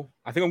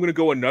I'm going to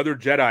go another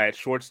Jedi at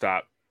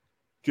shortstop,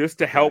 just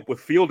to help with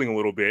fielding a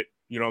little bit.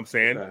 You know what I'm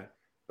saying? Okay.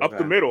 Up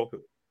the middle.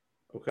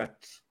 Okay.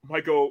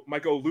 Might go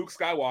Luke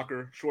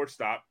Skywalker,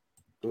 shortstop.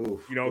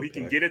 Ooh, he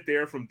can get it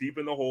there from deep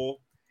in the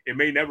hole. It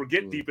may never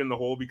get deep in the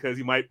hole because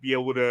he might be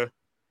able to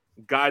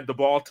guide the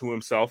ball to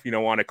himself,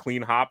 on a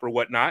clean hop or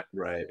whatnot.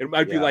 Right. It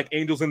might be like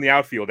angels in the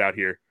outfield out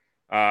here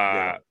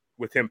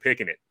with him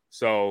picking it.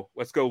 So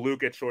let's go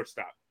Luke at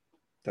shortstop.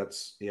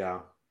 That's,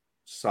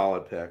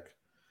 solid pick.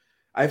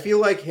 I feel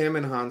like him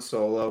and Han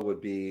Solo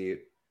would be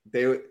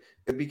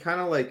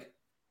kind of like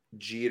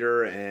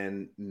Jeter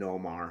and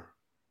Nomar.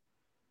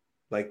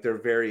 Like they're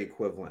very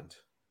equivalent.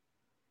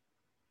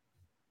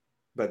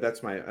 But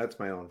that's my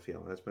own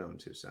feeling. That's my own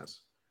 2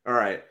 cents. All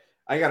right,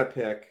 I got to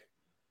pick.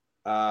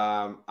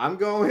 I'm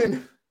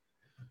going.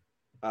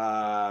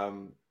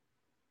 I'm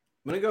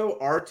gonna go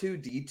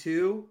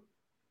R2-D2.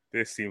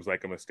 This seems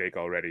like a mistake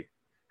already.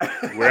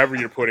 Wherever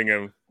you're putting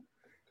him,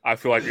 I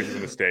feel like this is a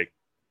mistake.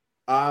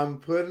 I'm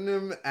putting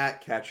him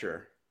at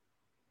catcher.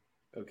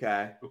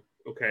 Okay.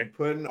 Okay. I'm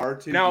putting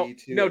R2-D2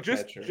 now at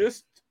catcher.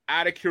 just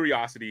out of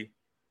curiosity,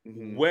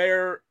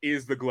 where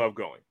is the glove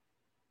going?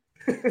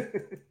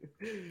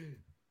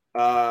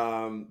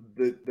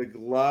 The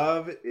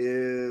glove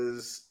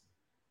is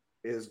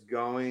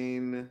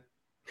going.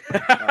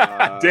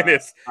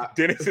 Dennis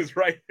is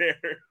right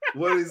there.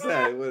 What is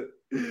that? What?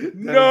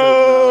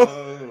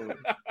 No.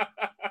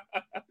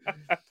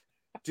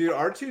 Dude,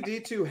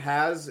 R2D2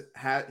 has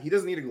he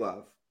doesn't need a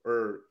glove,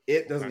 or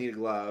it doesn't need a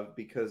glove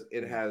because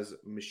it has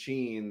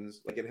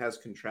machines, like it has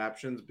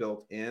contraptions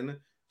built in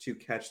to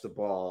catch the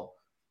ball.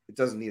 It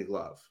doesn't need a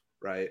glove,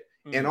 right?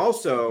 And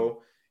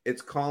also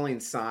it's calling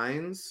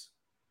signs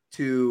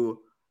to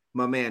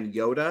my man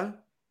Yoda,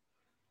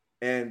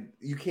 and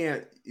you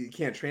can't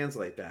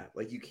translate that.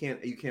 Like you can't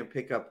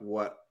pick up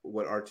what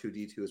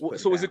R2D2 is putting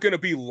so is down. it going to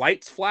be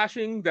lights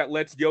flashing that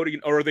lets Yoda,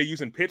 or are they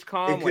using pitch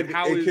comm?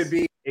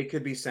 It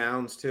could be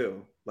sounds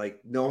too. Like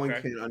no one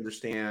can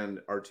understand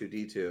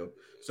R2D2.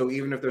 So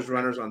even if there's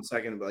runners on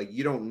second, like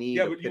you don't need.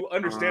 Yeah, but you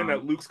understand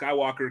that Luke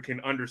Skywalker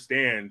can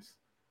understand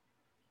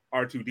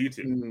R2D2.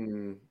 You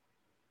know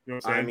what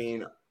I'm saying? I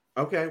mean,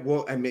 okay.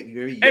 Well, I mean,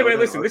 maybe. Hey man,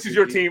 listen. This is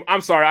your team.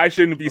 I'm sorry, I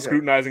shouldn't be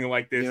scrutinizing it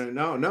like this.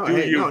 No.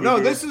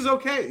 Do This is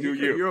okay.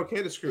 You're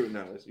okay to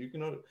scrutinize. You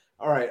can.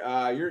 All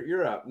right.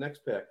 You're up.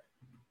 Next pick.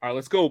 All right,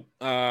 let's go.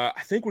 I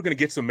think we're gonna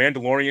get some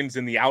Mandalorians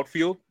in the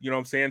outfield. You know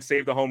what I'm saying?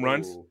 Save the home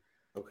runs. Ooh,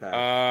 okay.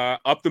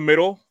 Up the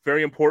middle,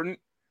 very important.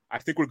 I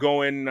think we're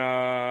going.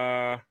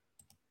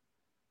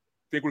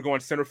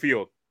 Center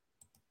field.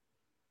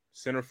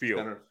 Center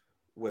field.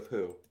 With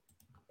who?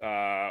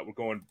 We're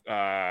going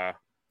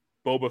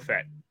Boba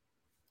Fett.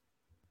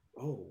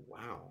 Oh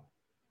wow.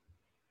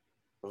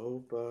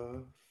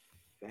 Boba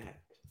Fett.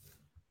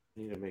 I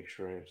need to make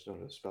sure I know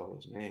how to spell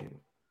his name.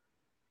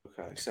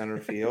 Okay, center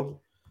field.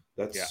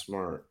 That's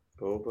smart.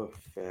 Boba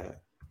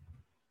Fett.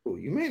 Oh,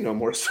 you may know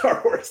more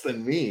Star Wars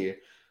than me.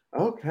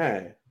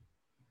 Okay.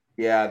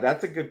 Yeah,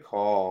 that's a good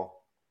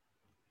call.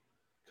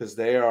 Because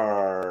they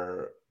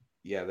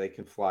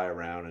can fly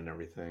around and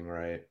everything,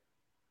 right?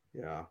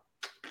 Yeah.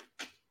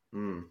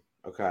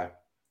 Okay.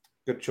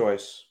 Good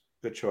choice.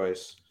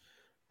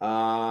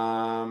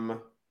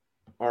 All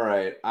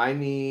right. I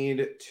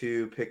need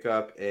to pick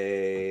up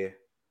a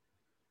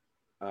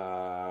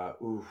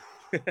oof.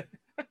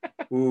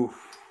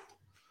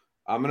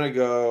 I'm gonna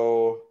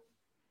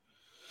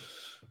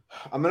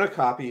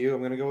copy you.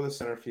 I'm gonna go with a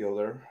center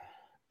fielder.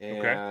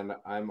 And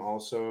I'm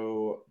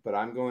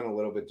going a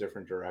little bit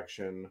different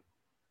direction.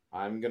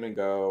 I'm gonna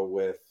go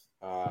with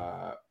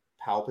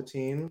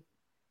Palpatine.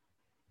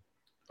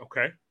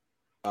 Okay.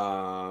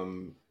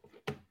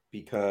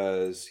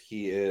 Because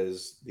he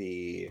is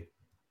the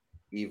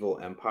evil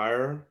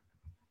Empire,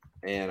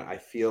 and I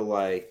feel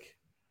like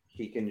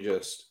he can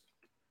just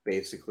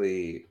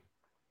basically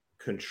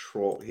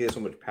control. He has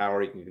so much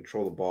power. He can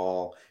control the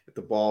ball. If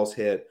the ball's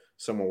hit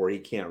somewhere where he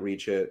can't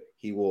reach it,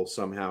 he will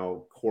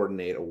somehow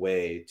coordinate a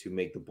way to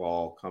make the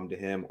ball come to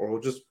him, or he'll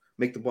just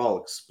make the ball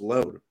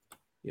explode.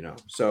 You know.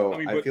 So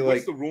I feel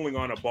what's the ruling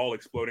on a ball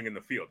exploding in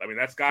the field? I mean,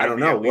 that's got. I don't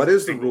know. What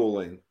is the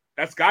ruling?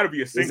 That's got to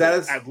be a single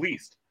at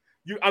least.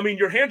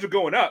 Your hands are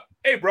going up.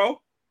 Hey,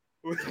 bro,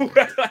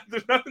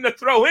 there's nothing to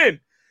throw in.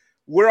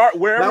 Wherever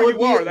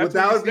you are, that's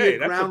where you stay.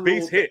 That's a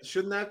base hit.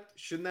 Shouldn't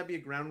that be a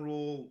ground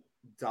rule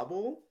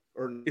double?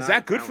 Or is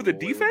that good for the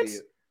defense?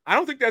 I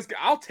don't think that's good.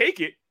 I'll take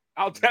it.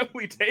 I'll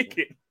definitely take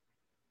it.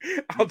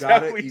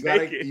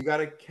 You got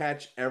to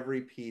catch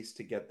every piece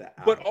to get that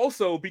out. But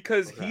also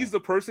because he's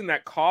the person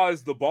that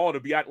caused the ball to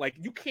be out. Like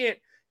you can't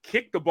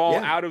kick the ball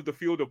out of the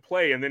field of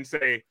play and then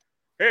say,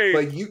 hey,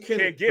 but you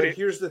can't get it.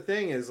 Here's the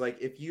thing: is like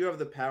if you have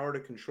the power to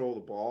control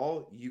the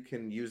ball, you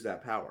can use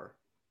that power.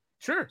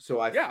 Sure. So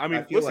I've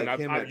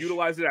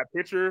utilized it at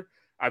pitcher.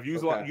 I've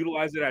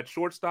utilized it at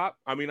shortstop.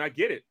 I mean, I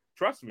get it.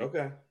 Trust me.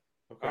 Okay.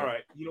 All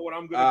right. You know what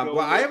I'm gonna go.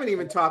 Well, I haven't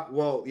even talked.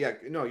 Well, yeah.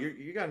 No,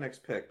 you got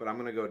next pick, but I'm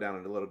gonna go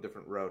down a little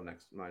different road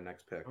my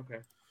next pick. Okay.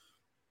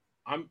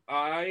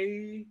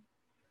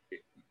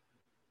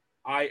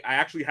 I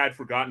actually had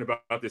forgotten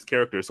about this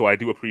character, so I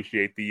do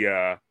appreciate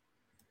the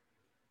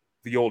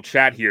old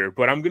chat here.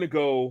 But I'm gonna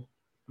go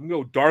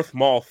Darth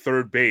Maul,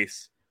 third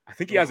base. I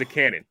think he has a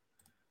cannon.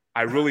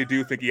 I really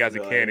do think he has a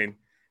cannon.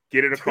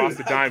 Get it across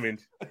the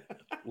diamond.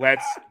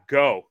 Let's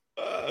go.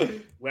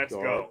 Let's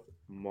go.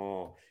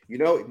 Maul. You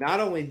know, not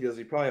only does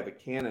he probably have a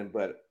cannon,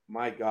 but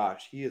my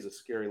gosh, he is a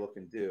scary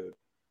looking dude.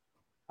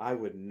 I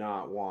would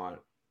not want.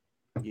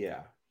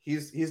 Yeah,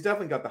 he's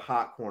definitely got the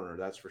hot corner.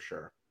 That's for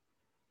sure.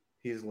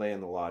 He's laying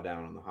the law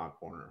down on the hot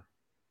corner.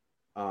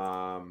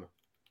 All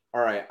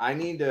right, I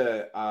need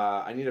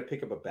to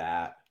pick up a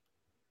bat.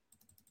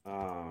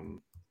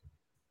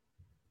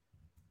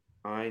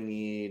 I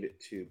need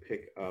to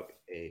pick up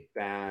a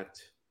bat.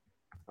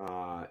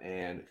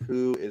 And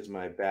who is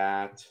my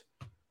bat?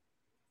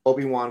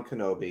 Obi-Wan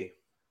Kenobi.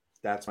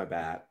 That's my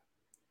bat.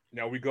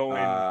 Now we go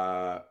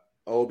in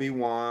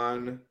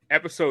Obi-Wan.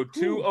 Episode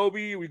 2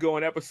 Obi. We go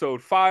in episode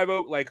 5.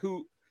 Like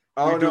who?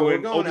 Oh, no, we're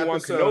going Obi-Wan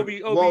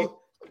Kenobi. Obi.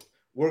 Well,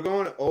 we're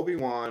going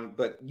Obi-Wan,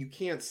 but you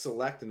can't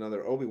select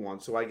another Obi-Wan,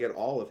 so I get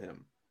all of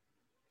him.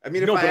 I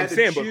mean, no, if I but had I'm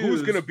saying, to but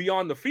who's going to choose, be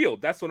on the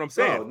field? That's what I'm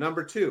saying.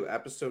 number 2,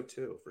 episode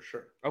 2 for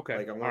sure. Okay,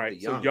 Like I all want right. the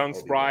So young young,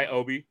 spry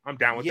Obi-Wan. Obi. I'm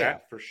down with Yeah,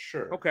 that. for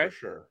sure. Okay, For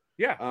sure.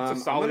 yeah, it's a I'm gonna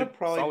solid,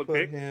 probably solid put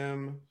pick.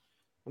 him.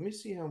 Let me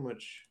see how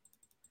much.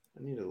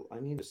 I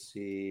need to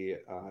see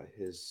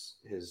his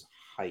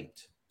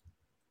height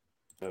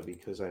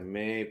because I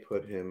may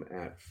put him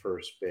at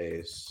first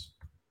base.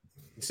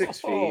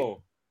 6 feet.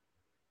 Oh,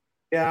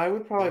 Yeah, I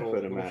would probably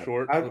put him little at.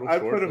 short, I little I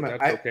short, put him but at.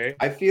 that's okay.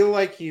 I feel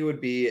like he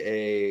would be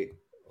a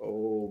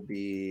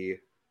Obi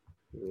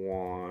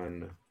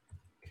Wan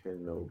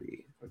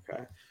Kenobi.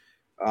 Okay.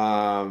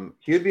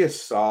 He would be a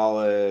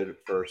solid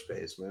first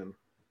baseman.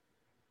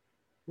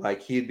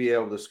 Like he'd be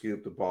able to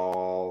scoop the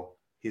ball.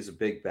 He's a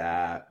big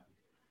bat.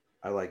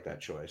 I like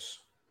that choice.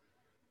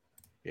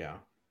 Yeah.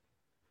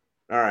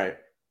 All right.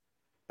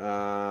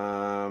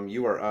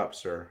 You are up,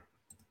 sir.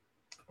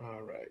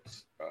 All right.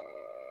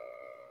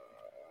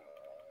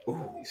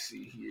 Let me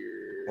see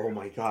here. Oh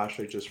my gosh,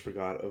 I just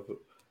forgot of.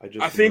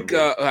 I think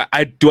I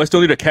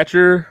still need a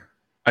catcher.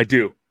 I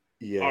do.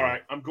 Yeah. All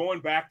right. I'm going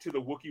back to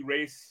the Wookiee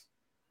race.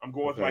 I'm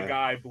going with my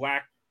guy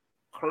Black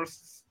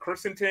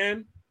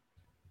Krrsantan.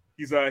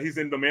 He's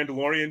in the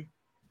Mandalorian.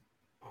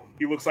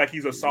 He looks like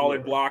he's a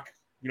solid block.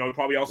 You know, he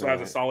probably also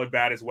has a solid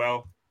bat as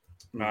well.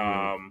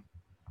 Mm-hmm.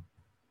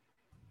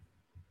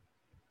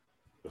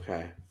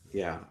 Okay.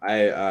 Yeah.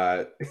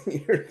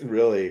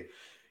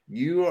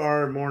 You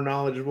are more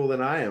knowledgeable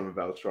than I am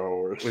about Star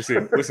Wars.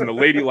 Listen, the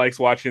lady likes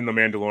watching the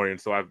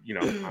Mandalorian, so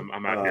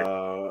I'm out here.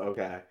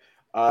 Okay.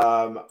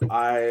 I'm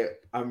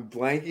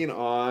blanking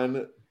on.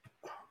 Oh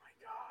my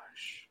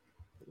gosh.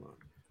 Hold on.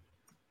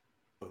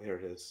 Oh, there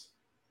it is.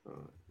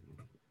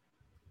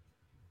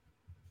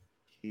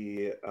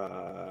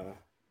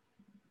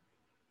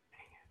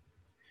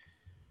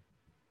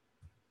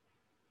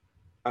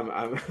 I'm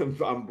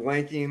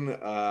blanking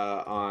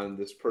on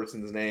this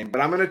person's name, but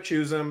I'm gonna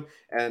choose him,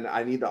 and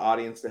I need the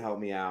audience to help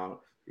me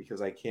out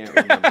because I can't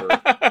remember.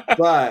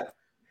 But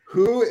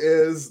who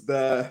is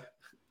the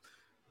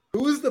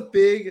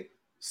big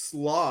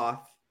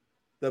sloth?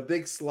 The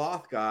big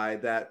sloth guy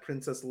that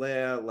Princess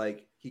Leia,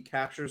 like, he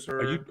captures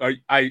her.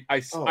 I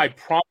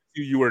promise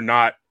you are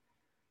not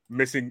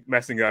messing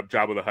up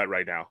Jabba the Hutt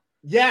right now.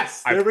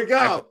 Yes, there we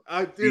go.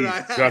 I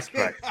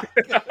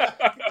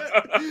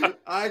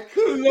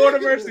couldn't. Lord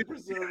of mercy.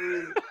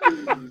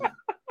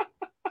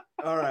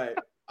 All right,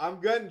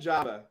 I'm gutting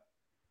Jabba.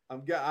 I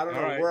don't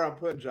know where I'm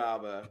putting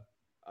Jabba.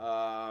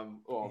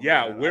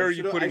 Where are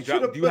you putting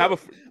Jabba? Do you have a?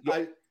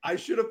 I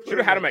should have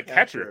had him at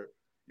catcher.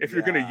 If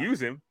you're gonna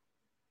use him,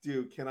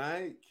 dude, can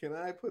I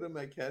put him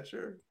at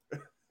catcher?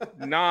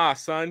 Nah,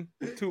 son,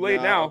 too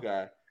late now.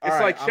 Okay.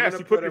 It's like chess.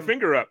 You put your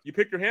finger up. You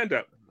pick your hand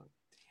up.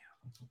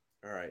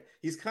 All right.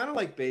 He's kind of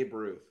like Babe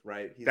Ruth,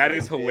 right? That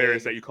is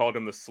hilarious that you called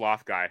him the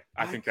sloth guy.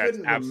 I think that's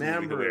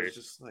absolutely hilarious.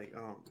 It's just like,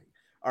 oh.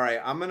 All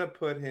right. I'm going to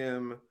put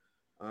him.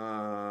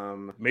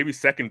 Maybe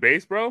second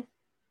base, bro?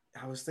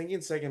 I was thinking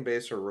second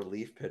base or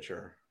relief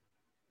pitcher.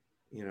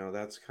 You know,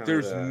 that's kind of.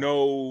 There's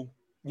no.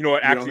 You know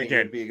what? Actually,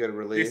 again, be a good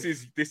relief.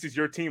 This is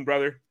your team,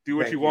 brother. Do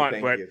what you want.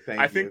 But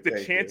I think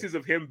the chances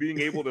of him being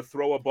able to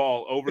throw a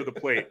ball over the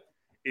plate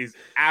is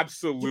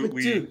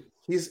absolutely. Dude,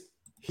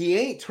 he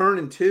ain't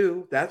turning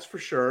 2, that's for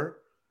sure.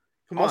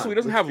 Also, he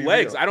doesn't have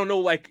legs. Real. I don't know.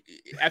 Like,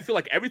 I feel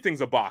like everything's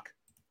a balk.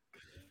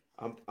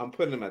 I'm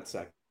putting him at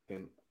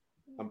second.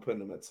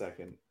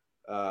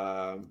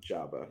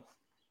 Jabba.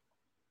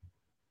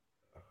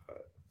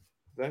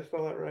 Did I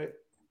spell that right?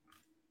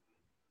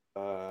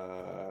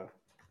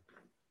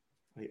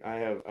 I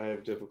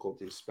have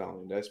difficulty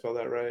spelling. Did I spell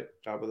that right?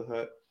 Jabba the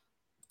Hutt.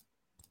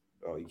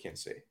 Oh, you can't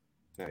see.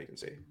 Now you can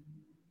see.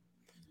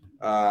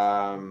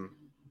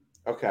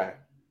 Okay.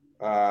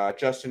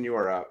 Justin, you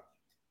are up.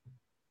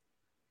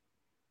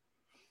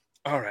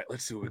 All right,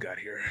 let's see what we got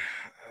here.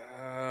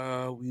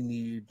 We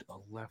need a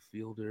left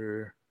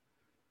fielder.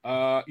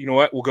 You know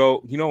what? We'll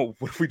go. You know,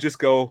 what if we just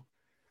go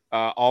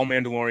all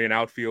Mandalorian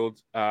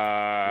outfield?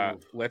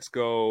 Let's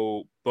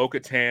go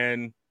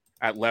Bo-Katan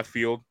at left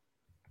field.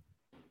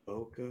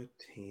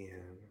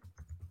 Bo-Katan.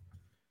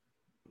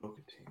 I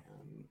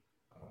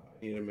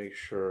need to make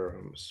sure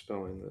I'm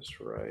spelling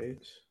this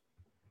right.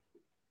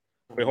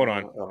 Wait, hold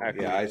on.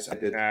 Actually, I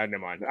did. Never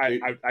mind.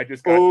 I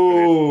just got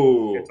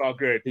you. It's all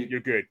good. You're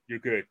good.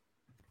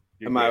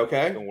 Am I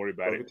okay? Don't worry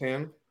about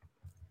Bo-Katan? it.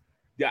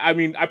 Yeah, I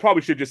mean, I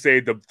probably should just say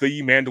the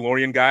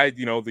Mandalorian guy.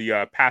 You know,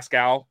 the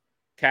Pascal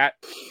cat.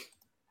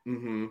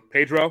 Mm-hmm.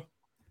 Pedro.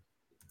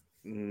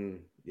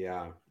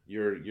 Yeah,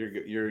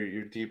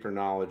 you're deeper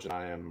knowledge than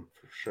I am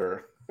for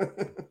sure.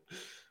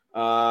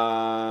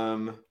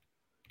 All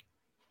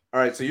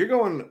right, so you're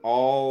going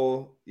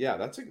all. Yeah,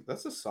 that's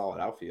a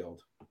solid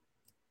outfield.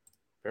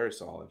 Very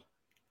solid.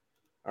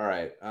 All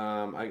right.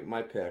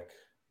 My pick.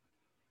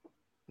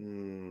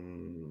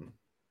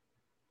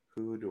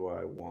 Who do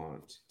I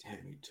want?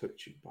 Damn, you took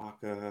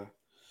Chewbacca.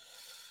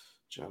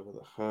 Jabba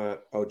the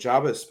Hutt. Oh,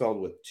 Jabba is spelled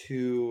with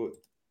 2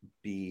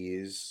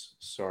 B's.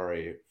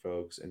 Sorry,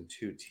 folks, and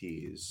 2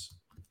 T's.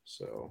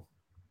 So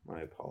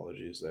my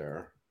apologies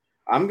there.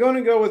 I'm going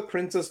to go with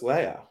Princess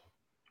Leia.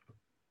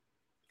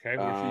 Okay,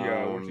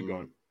 where's she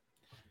going?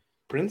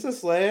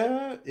 Princess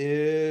Leia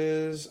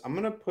is. I'm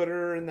gonna put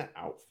her in the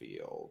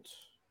outfield.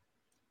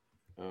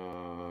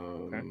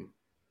 Okay.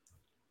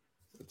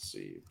 Let's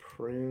see,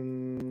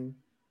 Princess.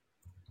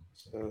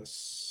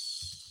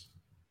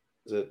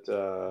 Is it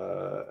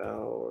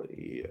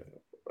Leia?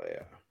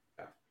 Yeah.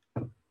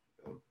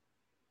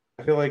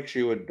 I feel like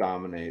she would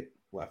dominate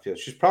left field.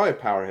 She's probably a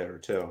power hitter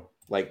too,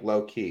 like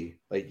low key.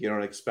 Like you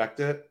don't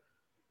expect it,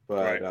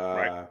 but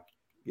right.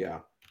 yeah,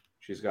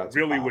 she's got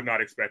Really some would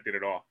not expect it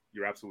at all.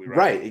 You're absolutely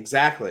right. right.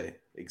 Exactly.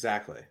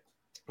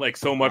 Like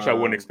so much I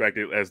wouldn't expect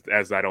it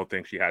as I don't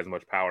think she has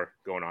much power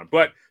going on.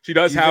 But she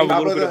does have a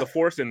little bit of the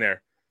force in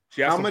there.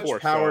 She has some force. How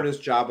much power does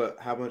Jabba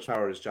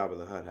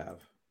the Hutt have?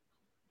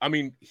 I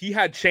mean, he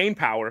had chain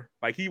power.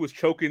 Like he was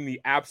choking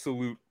the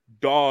absolute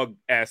dog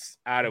S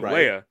out of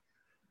Leia.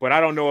 But I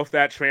don't know if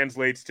that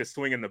translates to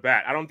swinging the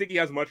bat. I don't think he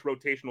has much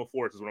rotational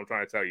force is what I'm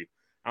trying to tell you.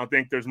 I don't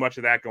think there's much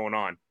of that going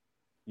on.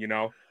 You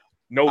know?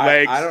 No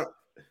legs. I don't.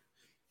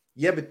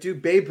 Yeah, but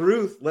dude, Babe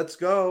Ruth, let's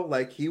go.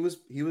 Like he was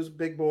a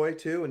big boy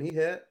too, and he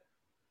hit.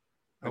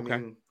 I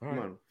mean, come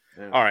on.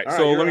 Yeah. All right,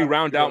 so let me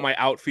round out my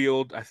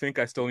outfield. I think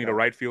I still need a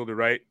right fielder,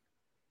 right?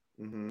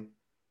 Mm-hmm.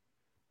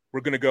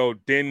 We're gonna go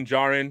Din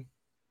Djarin.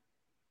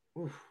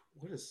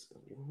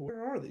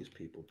 Where are these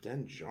people?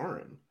 Din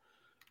Djarin.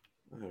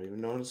 I don't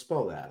even know how to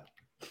spell that.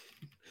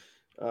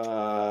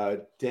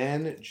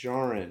 Din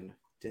Djarin.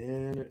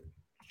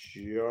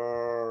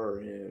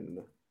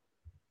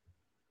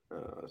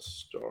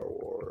 Star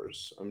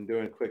Wars. I'm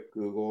doing a quick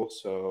Google,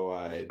 so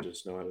I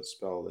just know how to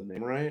spell the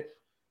name right.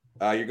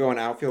 You're going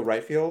outfield,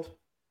 right field?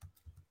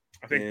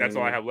 I think that's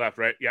all I have left,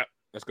 right? Yep.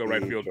 Let's go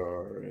right field.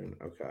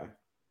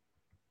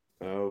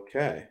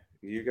 Okay.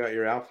 You got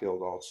your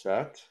outfield all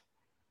set.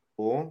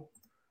 Cool.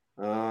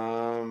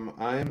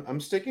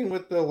 I'm sticking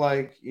with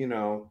the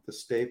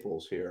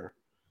staples here.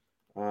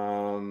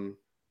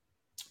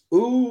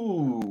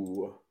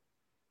 Ooh.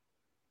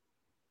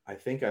 I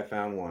think I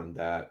found one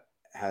that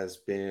has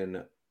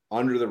been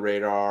under the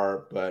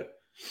radar,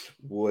 but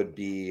would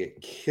be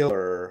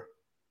killer.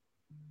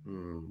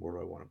 Where do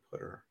I want to put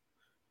her?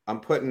 I'm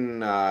putting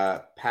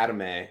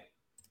Padme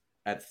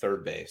at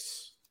third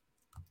base.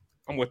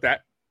 I'm with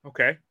that.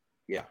 Okay.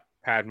 Yeah.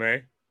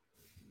 Padme.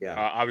 Yeah.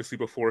 Obviously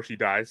before she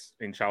dies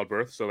in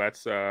childbirth, so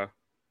that's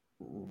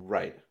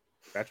right.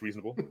 That's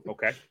reasonable.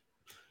 Okay.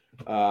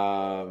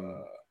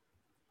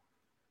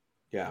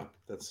 Yeah,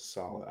 that's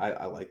solid.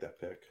 I like that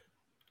pick.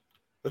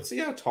 Let's see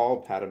how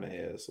tall Padme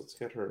is. Let's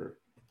get her.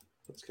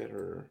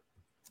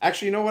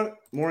 Actually, you know what?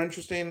 More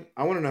interesting.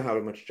 I want to know how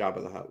much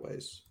Jabba the Hutt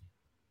weighs.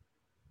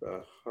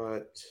 The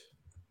Hutt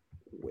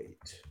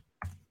weight.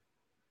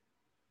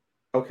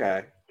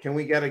 Okay. Can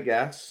we get a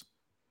guess?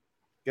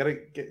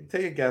 Take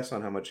a guess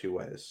on how much he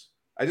weighs.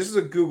 This is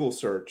a Google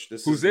search.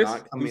 Who's this?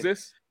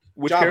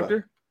 Which Jabba.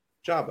 character?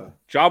 Jabba.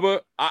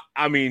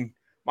 I mean,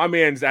 my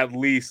man's at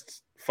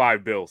least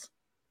 $5 bills.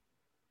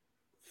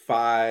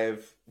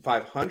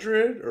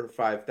 500 or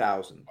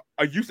 5,000?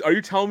 Are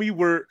you telling me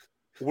we're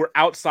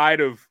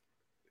outside of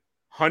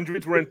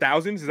hundreds? We're in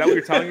thousands? Is that what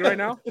you're telling me right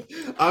now?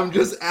 I'm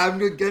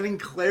getting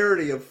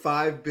clarity of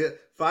 5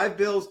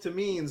 bills to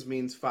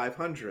means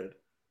 500.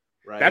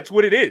 Right. That's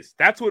what it is.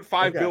 That's what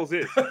 5 bills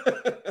is.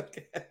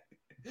 Okay.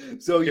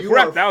 So if we're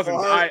at thousands,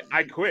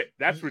 I quit.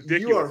 That's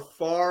ridiculous. You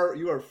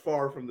are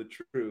far from the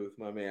truth,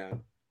 my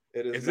man.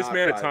 It is this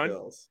man a ton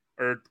bills.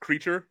 Or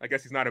creature? I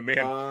guess he's not a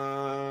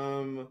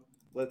man.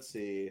 Let's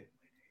see.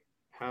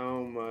 How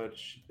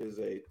much is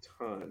a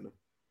ton?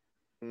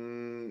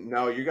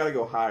 No, you got to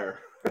go higher.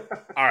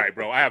 All right,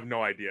 bro. I have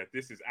no idea.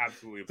 This is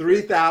absolutely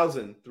absurd.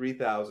 3,000.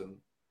 3,000.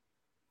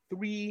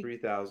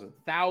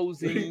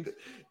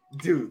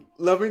 Dude,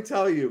 let me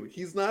tell you,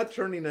 he's not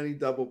turning any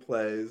double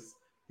plays.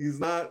 He's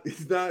not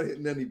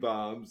hitting any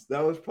bombs.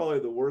 That was probably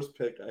the worst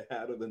pick I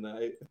had of the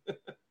night.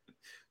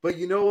 But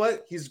you know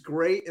what? He's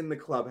great in the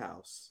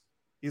clubhouse.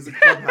 He's a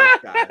clubhouse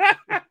guy.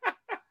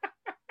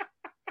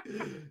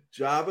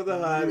 Jabba the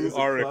Hutt is a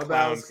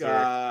clubhouse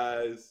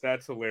guy.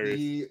 That's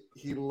hilarious.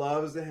 He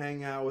loves to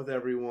hang out with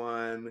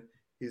everyone.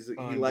 He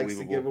likes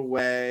to give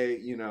away,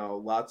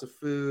 lots of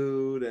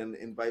food and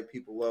invite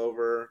people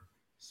over.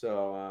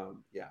 So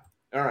yeah.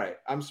 All right.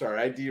 I'm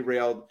sorry. I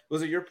derailed.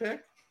 Was it your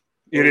pick?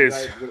 It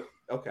is.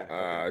 Okay.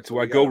 So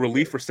I go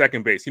relief for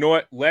second base. You know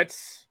what?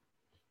 Let's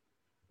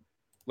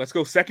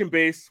go second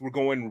base. We're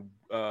going.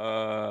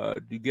 Do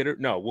you get it?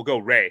 No, we'll go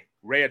Ray.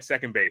 Ray at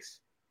second base.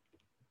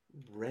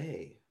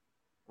 Ray.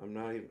 I'm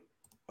not even.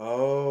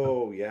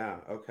 Oh yeah.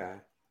 Okay.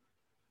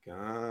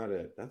 Got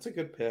it. That's a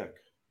good pick.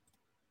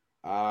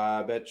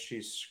 I bet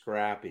she's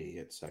scrappy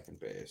at second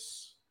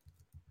base.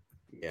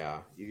 Yeah,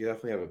 you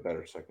definitely have a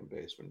better second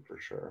baseman for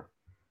sure.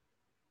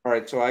 All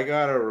right, so I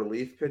got a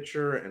relief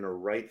pitcher and a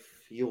right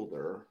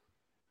fielder.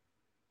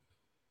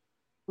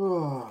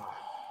 Oh,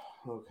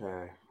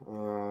 okay.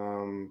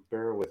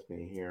 Bear with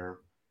me here.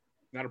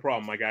 Not a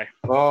problem, my guy.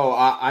 Oh,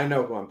 I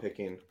know who I'm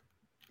picking,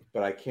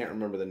 but I can't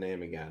remember the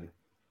name again.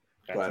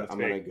 I'm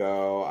gonna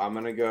go.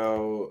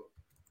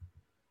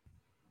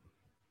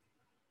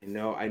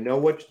 I know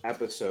which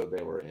episode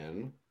they were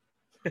in.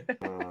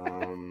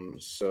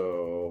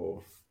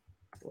 So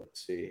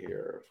let's see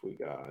here if we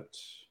got.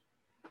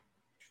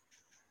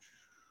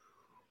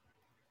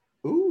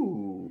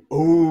 Ooh.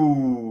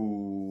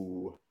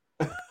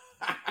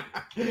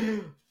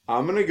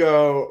 I'm gonna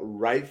go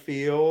right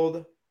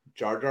field,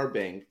 Jar Jar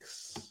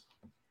Binks.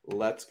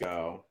 Let's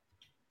go.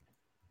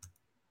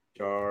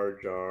 Jar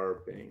Jar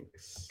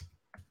Binks.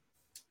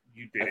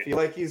 You did. I feel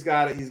like he's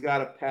got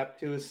a pep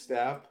to his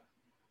step,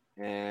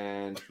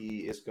 and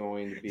he is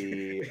going to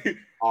be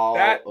all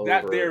over.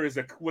 That there is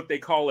what they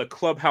call a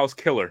clubhouse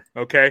killer.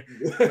 Okay,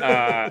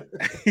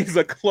 he's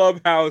a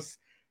clubhouse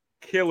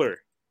killer.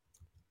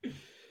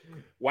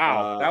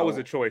 Wow, that was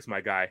a choice, my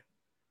guy.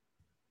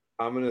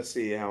 I'm gonna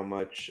see how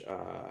much.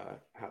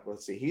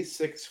 Let's see. He's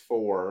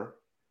 6'4".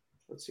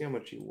 Let's see how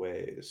much he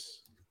weighs.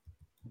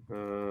 I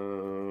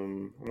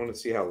want to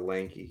see how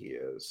lanky he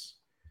is.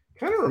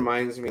 Kind of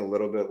reminds me a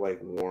little bit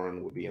like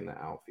Warren would be in the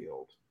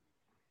outfield.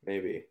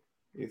 Maybe.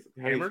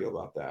 How do you feel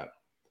about that?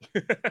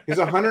 He's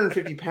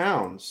 150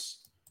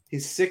 pounds.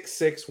 He's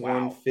 6'6",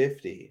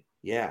 150.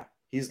 Yeah,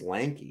 he's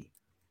lanky.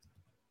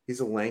 He's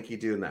a lanky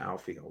dude in the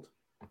outfield.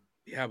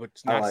 Yeah, but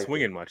it's not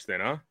swinging much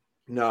then, huh?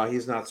 No,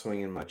 he's not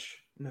swinging much.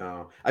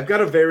 No. I've got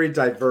a very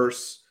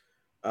diverse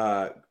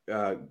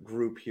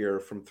group here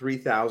from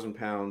 3,000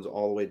 pounds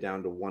all the way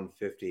down to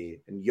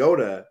 150. And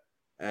Yoda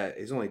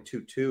is only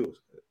 2'2"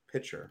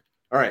 pitcher.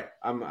 All right,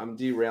 I'm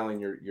derailing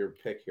your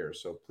pick here,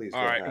 so please.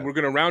 All right, we're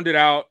gonna round it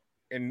out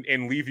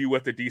and leave you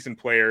with a decent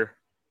player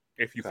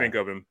if you think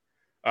of him.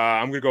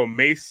 I'm gonna go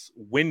Mace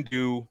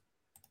Windu,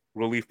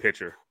 relief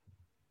pitcher.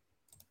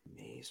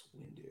 Mace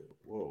Windu.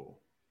 Whoa.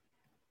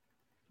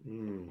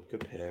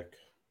 Good pick.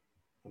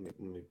 Let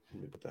me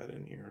put that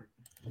in here.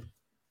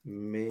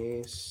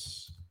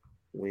 Mace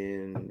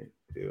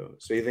Windu.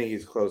 So you think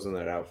he's closing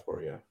that out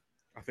for you?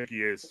 I think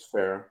he is. That's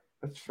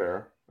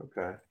fair.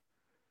 Okay.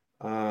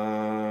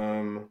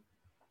 All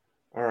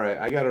right.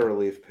 I got a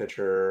relief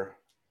pitcher.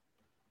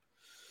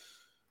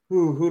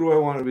 Who do I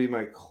want to be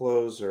my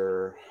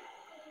closer?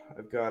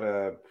 I've got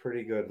a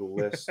pretty good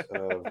list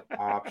of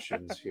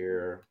options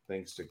here,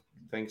 thanks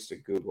to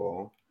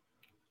Google.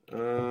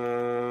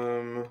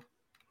 Oh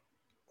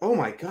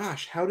my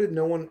gosh, how did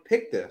no one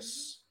pick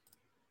this?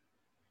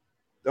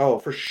 Oh,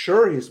 for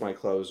sure he's my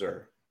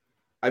closer.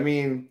 I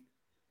mean,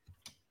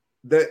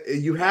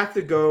 you have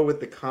to go with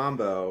the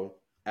combo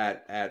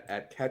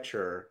at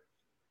catcher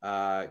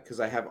because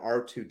I have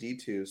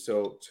R2-D2.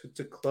 So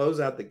to close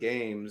out the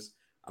games,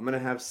 I'm gonna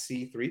have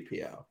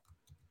C-3PO.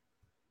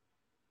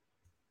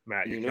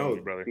 Matt, you know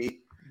me, brother. Dude,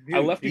 I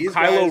left you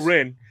Kylo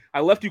Ren.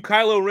 I left you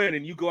Kylo Ren,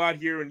 and you go out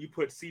here and you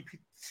put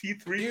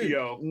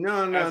C-3PO.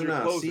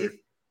 No.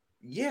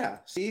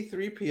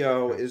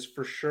 C-3PO is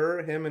for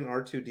sure him and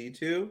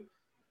R2-D2.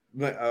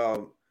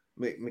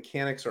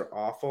 Mechanics are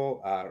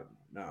awful. I don't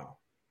know,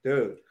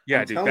 dude.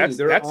 Yeah, dude,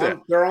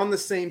 they're on the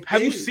same page.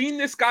 Have you seen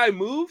this guy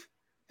move?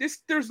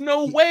 There's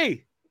no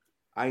way.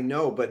 I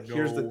know, but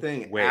here's the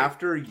thing: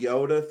 after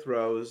Yoda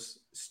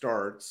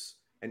starts,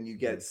 and you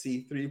get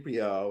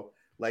C-3PO.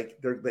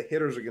 Like the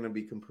hitters are going to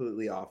be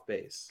completely off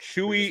base.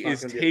 Chewie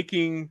is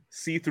taking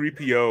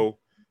C-3PO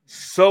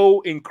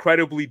so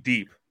incredibly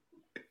deep.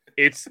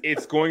 It's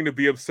going to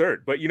be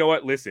absurd. But you know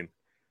what? Listen,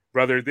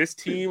 brother, this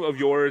team of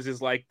yours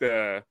is like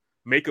the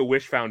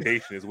Make-A-Wish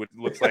Foundation is what it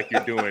looks like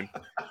you're doing.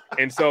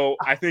 And so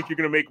I think you're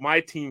going to make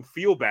my team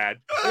feel bad.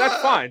 And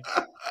that's fine.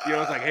 You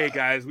know, it's like, hey,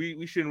 guys,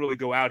 we shouldn't really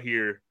go out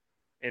here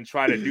and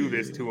try to do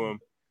this to them.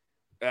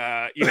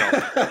 You know,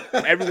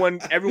 everyone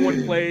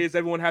plays,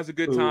 everyone has a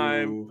good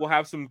time. Ooh. We'll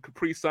have some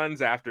Capri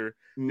Suns after.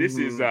 This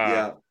is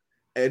and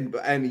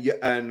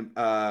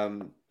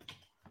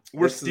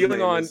we're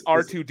stealing on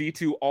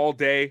R2-D2 all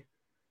day.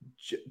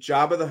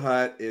 Jabba the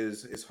Hutt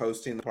is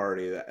hosting the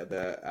party,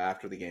 the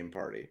after the game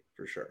party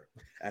for sure.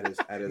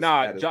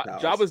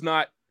 Jabba's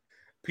not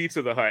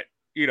Pizza the Hut.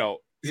 You know,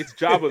 it's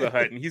Jabba the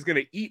Hutt, and he's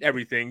gonna eat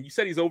everything. You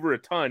said he's over a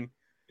ton.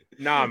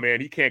 Nah,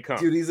 man, he can't come.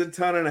 Dude, he's a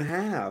ton and a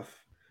half.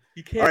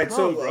 You can't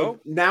come,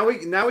 bro. Now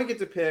we get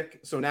to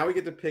pick. So now we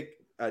get to pick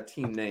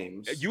team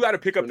names. You got to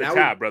pick up the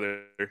tab,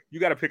 brother. You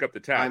got to pick up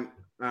the tab.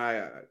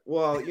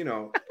 Well, you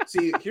know,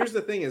 see, here's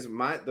the thing: is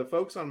the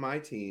folks on my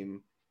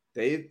team,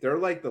 they're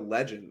like the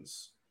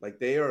legends. Like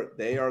they are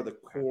the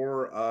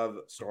core of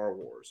Star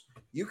Wars.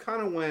 You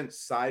kind of went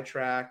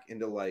sidetrack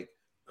into like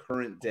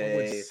current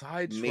day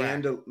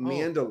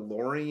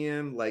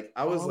Mandalorian. Like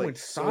I was like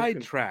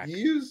sidetrack.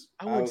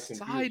 I went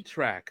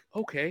sidetrack.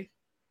 Okay.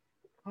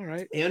 All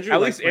right. Andrew,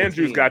 at least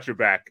Andrew's got your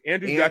back.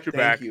 Andrew's got your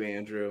back. Thank you,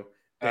 Andrew.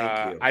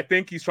 Thank you. I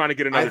think he's trying to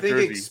get another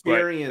jersey.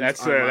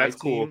 Experience that's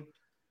cool.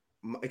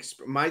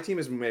 My team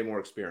has made more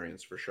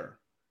experience for sure.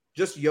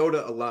 Just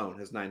Yoda alone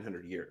has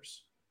 900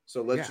 years.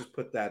 So let's just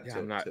put that. Yeah,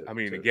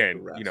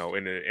 again, you know,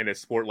 in a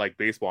sport like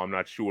baseball, I'm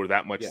not sure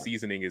that much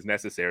seasoning is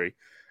necessary.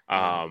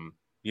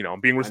 You know, I'm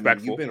being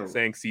respectful,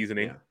 saying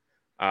seasoning. Yeah.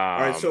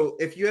 All right. So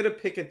if you had to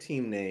pick a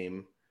team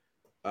name,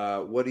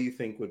 what do you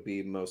think would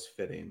be most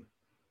fitting?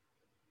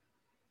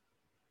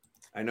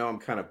 I know I'm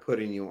kind of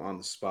putting you on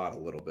the spot a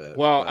little bit.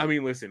 Well, but... I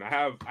mean, listen,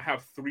 I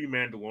have 3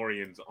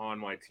 Mandalorians on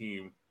my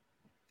team,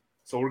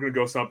 so we're gonna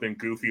go something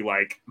goofy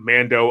like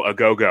Mando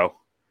Agogo.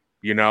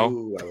 You know?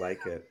 Ooh, I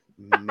like it.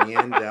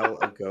 Mandel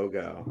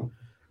Agogo.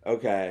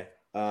 Okay.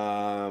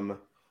 I'm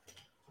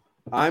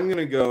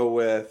gonna go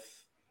with.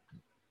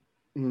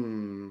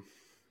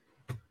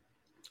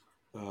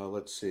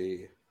 Let's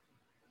see.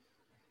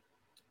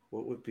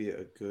 What would be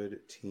a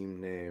good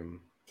team name?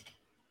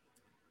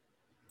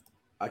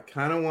 I'm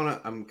kind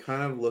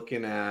of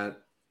looking at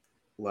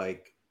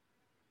like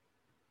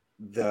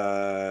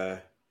the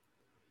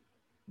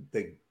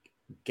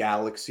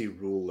Galaxy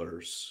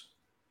Rulers.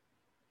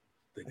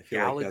 The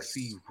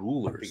Galaxy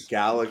Rulers. The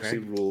Galaxy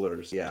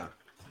Rulers, yeah.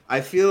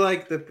 I feel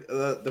like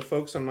the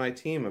folks on my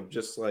team have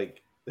just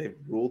like they've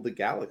ruled the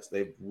galaxy.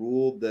 They've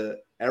ruled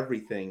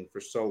everything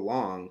for so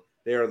long.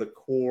 They are the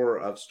core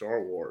of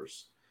Star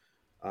Wars.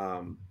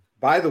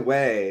 By the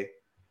way,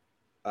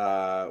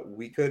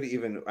 we could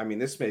even, I mean,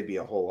 this may be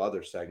a whole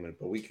other segment,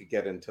 but we could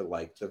get into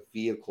like the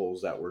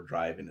vehicles that we're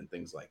driving and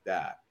things like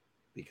that,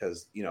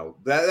 because, you know,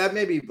 that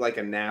may be like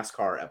a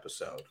NASCAR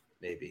episode,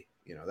 maybe,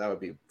 you know, that would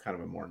be kind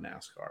of a more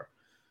NASCAR.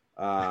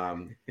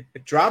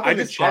 Drop in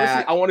the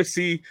chat.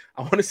 Honestly,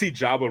 I want to see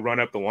Jabba run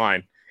up the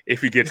line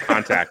if he gets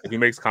contact. If he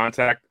makes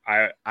contact,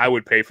 I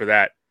would pay for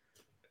that.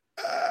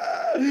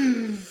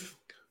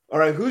 All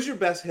right, who's your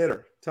best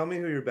hitter? Tell me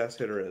who your best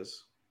hitter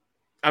is.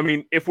 I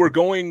mean, if we're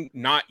going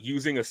not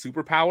using a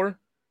superpower,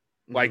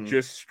 like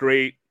just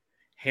straight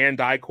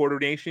hand-eye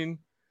coordination,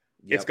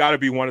 it's got to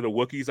be one of the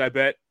Wookiees, I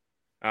bet.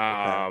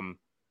 Okay.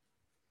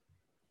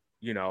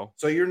 You know.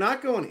 So you're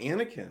not going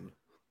Anakin.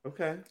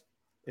 Okay.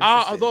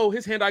 Although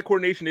his hand-eye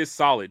coordination is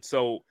solid,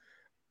 so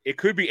it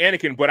could be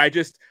Anakin, but I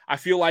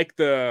feel like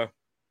the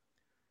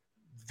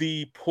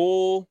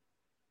pull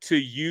to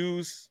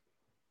use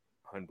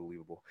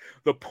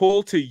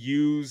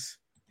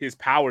his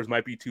powers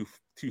might be too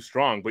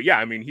strong. But yeah,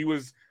 I mean, he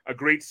was a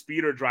great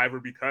speeder driver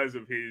because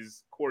of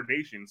his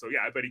coordination. So yeah,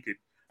 I bet he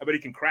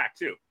can crack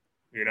too.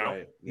 You know,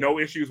 right, yeah. No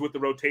issues with the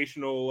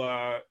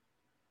rotational.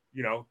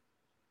 You know.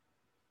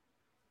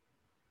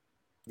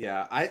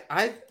 Yeah, I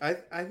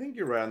think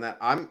you're right on that.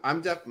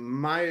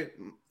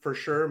 For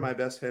sure my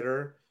best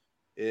hitter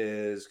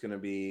is gonna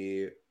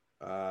be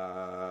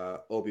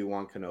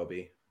Obi-Wan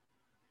Kenobi.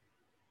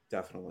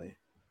 Definitely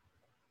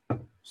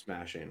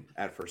smashing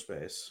at first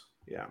base.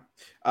 Yeah.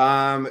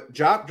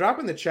 Drop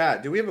in the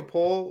chat. Do we have a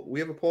poll?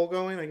 We have a poll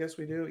going? I guess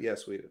we do.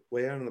 Yes, we do.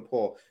 Way out on the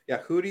poll. Yeah.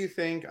 Who do you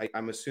think?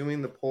 I'm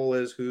assuming the poll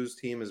is whose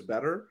team is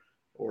better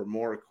or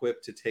more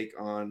equipped to take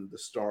on the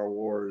Star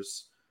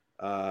Wars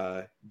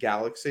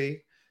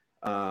galaxy.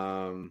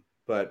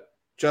 But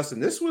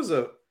Justin, this was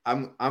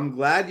I'm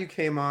glad you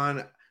came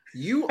on.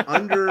 You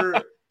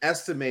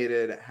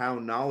underestimated how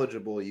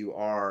knowledgeable you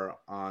are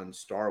on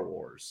Star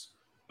Wars.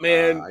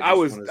 Man, I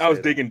was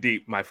digging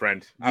deep, my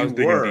friend. I was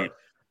digging deep.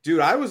 Dude,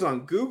 I was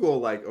on Google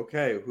like,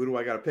 okay, who do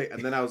I got to pick?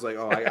 And then I was like,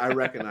 oh, I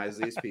recognize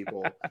these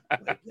people.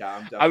 Like, yeah,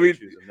 I'm definitely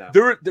choosing them.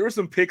 There were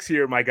some picks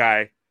here, my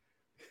guy.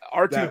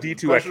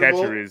 R2-D2 at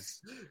catcher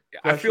is.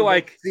 I feel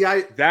like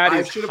that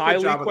is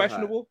highly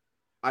questionable.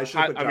 I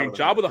mean,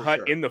 Jabba the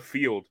Hutt in the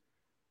field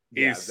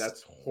is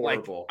that's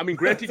horrible. Like, I mean,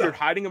 granted, you're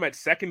hiding him at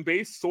second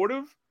base, sort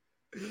of,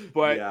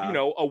 but you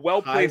know, a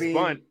well-placed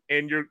bunt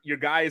and your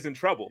guy is in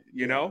trouble.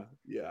 You know?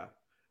 Yeah,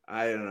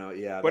 I don't know.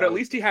 Yeah, but at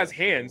least he has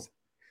hands. Cool.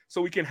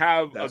 So we can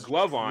have a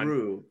glove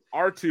on.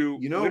 R2,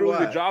 you know,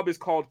 literally the job is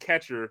called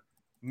catcher,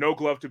 no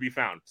glove to be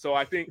found. So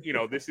I think, you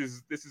know, this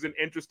is an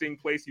interesting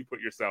place you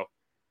put yourself.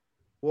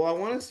 Well, I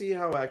want to see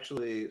how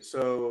actually.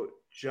 So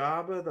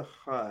Jabba the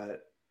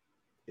Hutt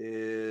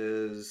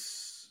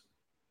is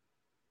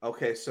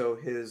okay. So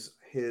his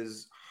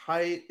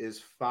height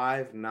is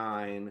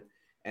 5'9",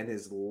 and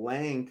his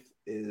length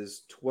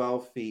is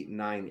 12 feet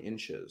 9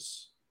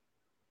 inches.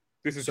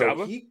 This is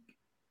Jabba?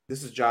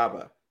 This is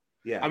Jabba.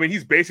 Yeah. I mean,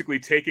 he's basically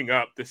taking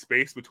up the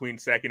space between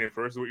second and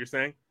first, is what you're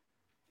saying?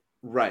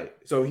 Right.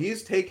 So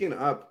he's taking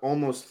up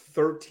almost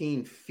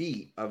 13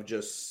 feet of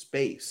just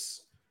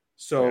space.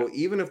 So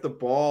even if the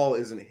ball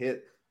isn't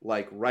hit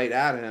like right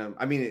at him,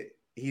 I mean,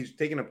 he's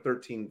taking up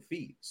 13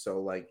 feet.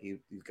 So like he's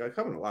got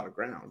covering a lot of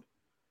ground.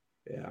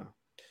 Yeah.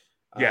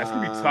 Yeah, it's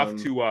going to be tough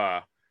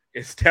to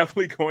it's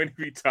definitely going to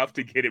be tough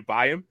to get it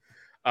by him.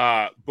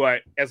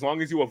 But as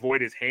long as you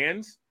avoid his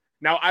hands.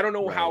 Now, I don't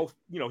know how,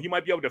 you know, he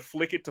might be able to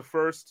flick it to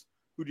first.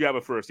 Who do you have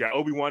at first? Yeah,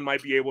 Obi-Wan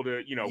might be able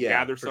to, you know,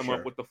 gather some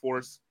up with the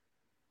Force.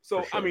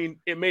 So, I mean,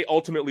 it may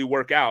ultimately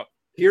work out.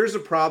 Here's a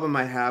problem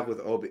I have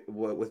with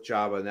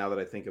Jabba now that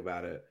I think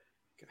about it.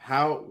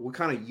 What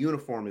kind of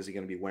uniform is he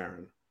going to be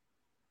wearing?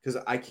 Because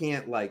I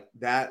can't like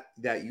that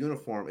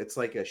uniform. It's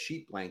like a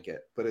sheet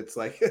blanket, but it's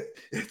like a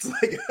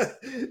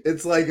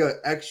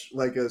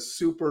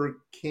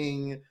super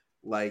king.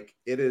 Like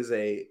it is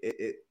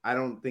I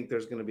don't think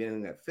there's going to be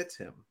anything that fits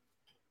him.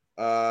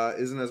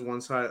 Isn't as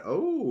one side?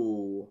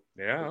 Oh,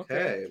 yeah.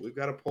 Okay. We've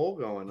got a poll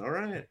going. All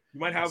right. You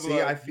might have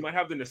you might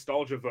have the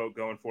nostalgia vote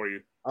going for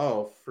you.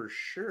 Oh, for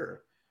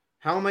sure.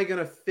 How am I going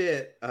to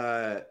fit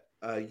a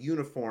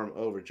uniform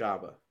over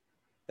Jabba?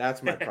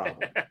 That's my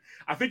problem.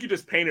 I think you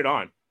just paint it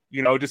on.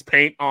 Just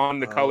paint on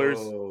the colors.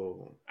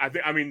 Oh.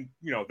 I mean,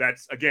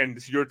 that's, again,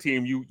 this is your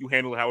team. You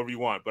handle it however you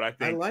want. But I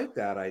think I like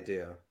that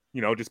idea.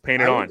 Just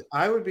paint it on.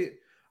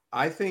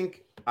 I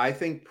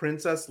think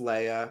Princess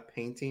Leia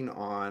painting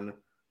on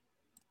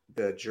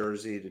the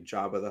jersey to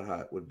Jabba the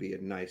Hutt would be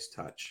a nice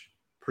touch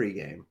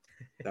pre-game.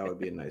 That would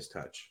be a nice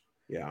touch.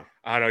 Yeah.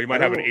 I don't know. You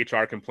might have an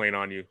HR complaint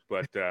on you,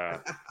 but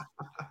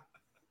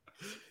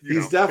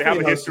he's definitely they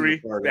have a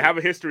history. They have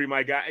a history,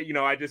 my guy.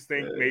 I just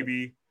think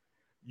maybe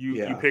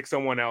you pick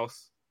someone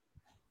else.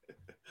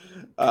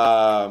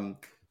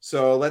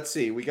 So let's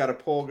see. We got a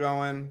poll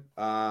going.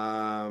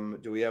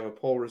 Do we have a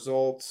poll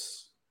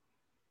results?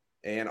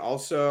 And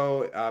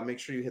also make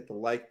sure you hit the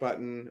like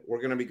button. We're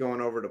going to be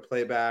going over to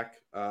playback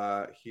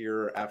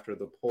here after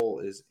the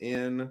poll is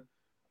in.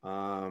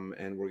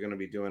 And we're going to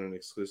be doing an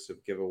exclusive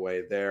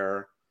giveaway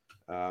there.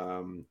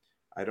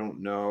 I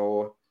don't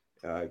know,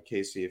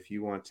 Casey, if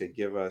you want to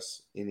give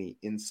us any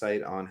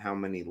insight on how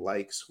many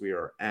likes we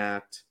are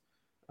at,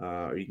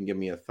 or you can give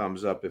me a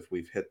thumbs up if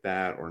we've hit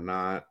that or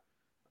not.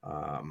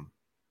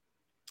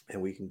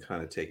 And we can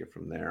kind of take it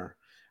from there.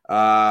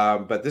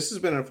 But this has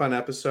been a fun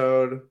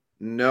episode.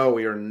 No,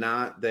 we are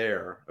not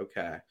there.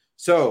 Okay.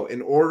 So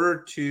in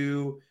order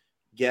to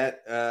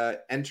get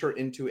enter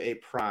into a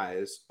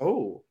prize,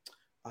 57%.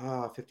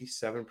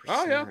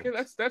 Oh yeah, okay,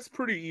 that's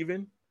pretty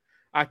even.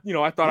 I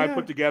thought I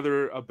put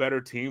together a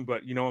better team,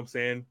 but you know what I'm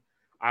saying?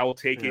 I will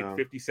take it.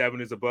 57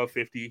 is above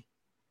 50.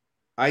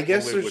 I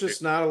guess there's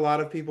just not a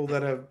lot of people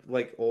that have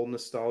like old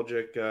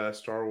nostalgic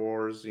Star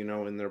Wars,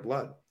 in their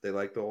blood. They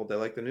like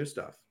the new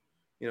stuff.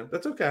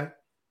 That's okay.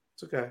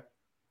 It's okay.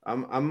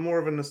 I'm more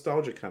of a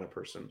nostalgic kind of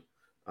person.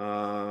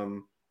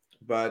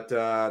 But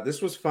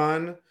this was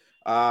fun.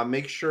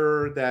 Make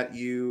sure that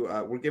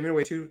we're giving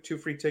away two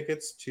free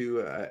tickets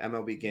to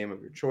MLB game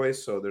of your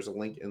choice. So there's a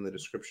link in the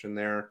description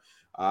there.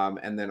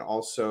 And then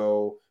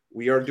also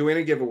we are doing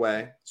a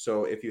giveaway.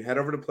 So if you head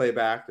over to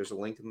Playback, there's a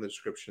link in the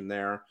description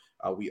there.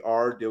 We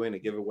are doing a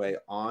giveaway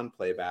on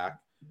Playback.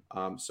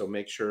 So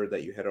make sure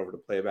that you head over to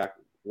Playback.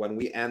 When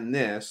we end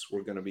this,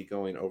 we're going to be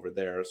going over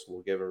there. So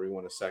we'll give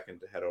everyone a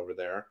second to head over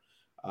there.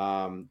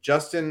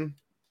 Justin,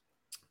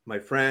 my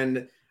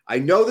friend, I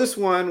know this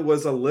one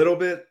was a little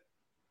bit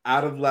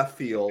out of left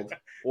field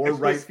or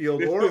right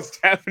field, or was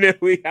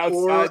definitely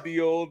outside the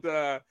old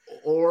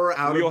or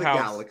out wheelhouse,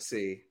 of the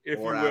galaxy, if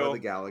or you out will. of the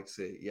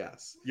galaxy.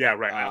 Yes. Yeah,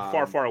 right.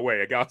 Far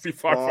away. A galaxy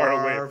far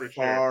away for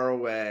sure. Far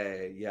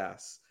away.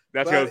 Yes.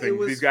 That's the other thing.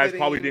 These guys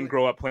probably didn't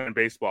grow up playing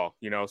baseball,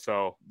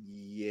 so.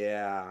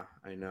 Yeah,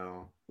 I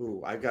know.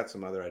 Ooh, I've got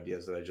some other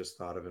ideas that I just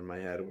thought of in my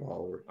head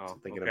while we're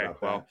thinking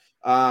about that.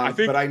 I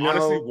think,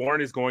 honestly,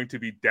 Warren is going to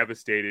be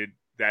devastated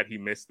that he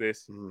missed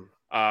this.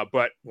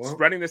 But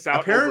spreading this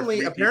out.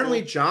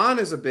 Apparently John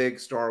is a big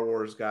Star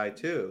Wars guy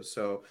too.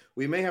 So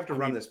we may have to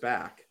run this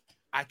back.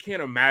 I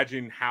can't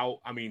imagine how,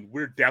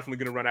 we're definitely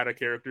going to run out of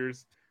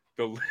characters.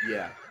 The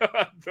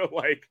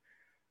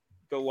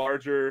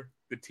larger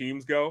the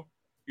teams go,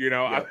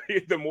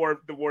 the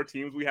more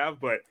teams we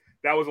have, but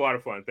that was a lot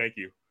of fun. Thank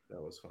you.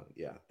 That was fun.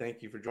 Yeah.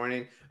 Thank you for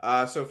joining.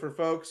 So for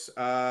folks,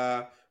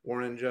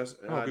 Warren and John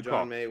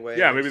call. may wait.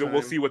 Yeah, maybe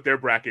we'll see what their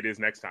bracket is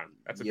next time.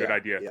 That's a good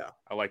idea. Yeah.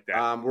 I like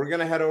that. We're going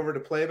to head over to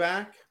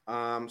Playback.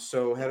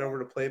 So head over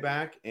to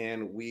Playback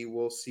and we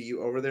will see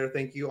you over there.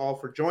 Thank you all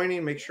for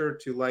joining. Make sure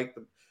to like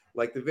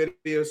the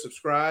video,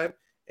 subscribe,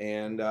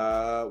 and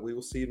we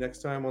will see you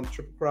next time on the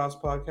Triple Cross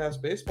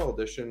Podcast Baseball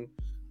Edition.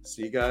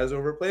 See you guys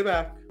over at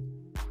Playback.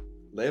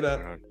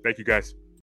 Later. Thank you, guys.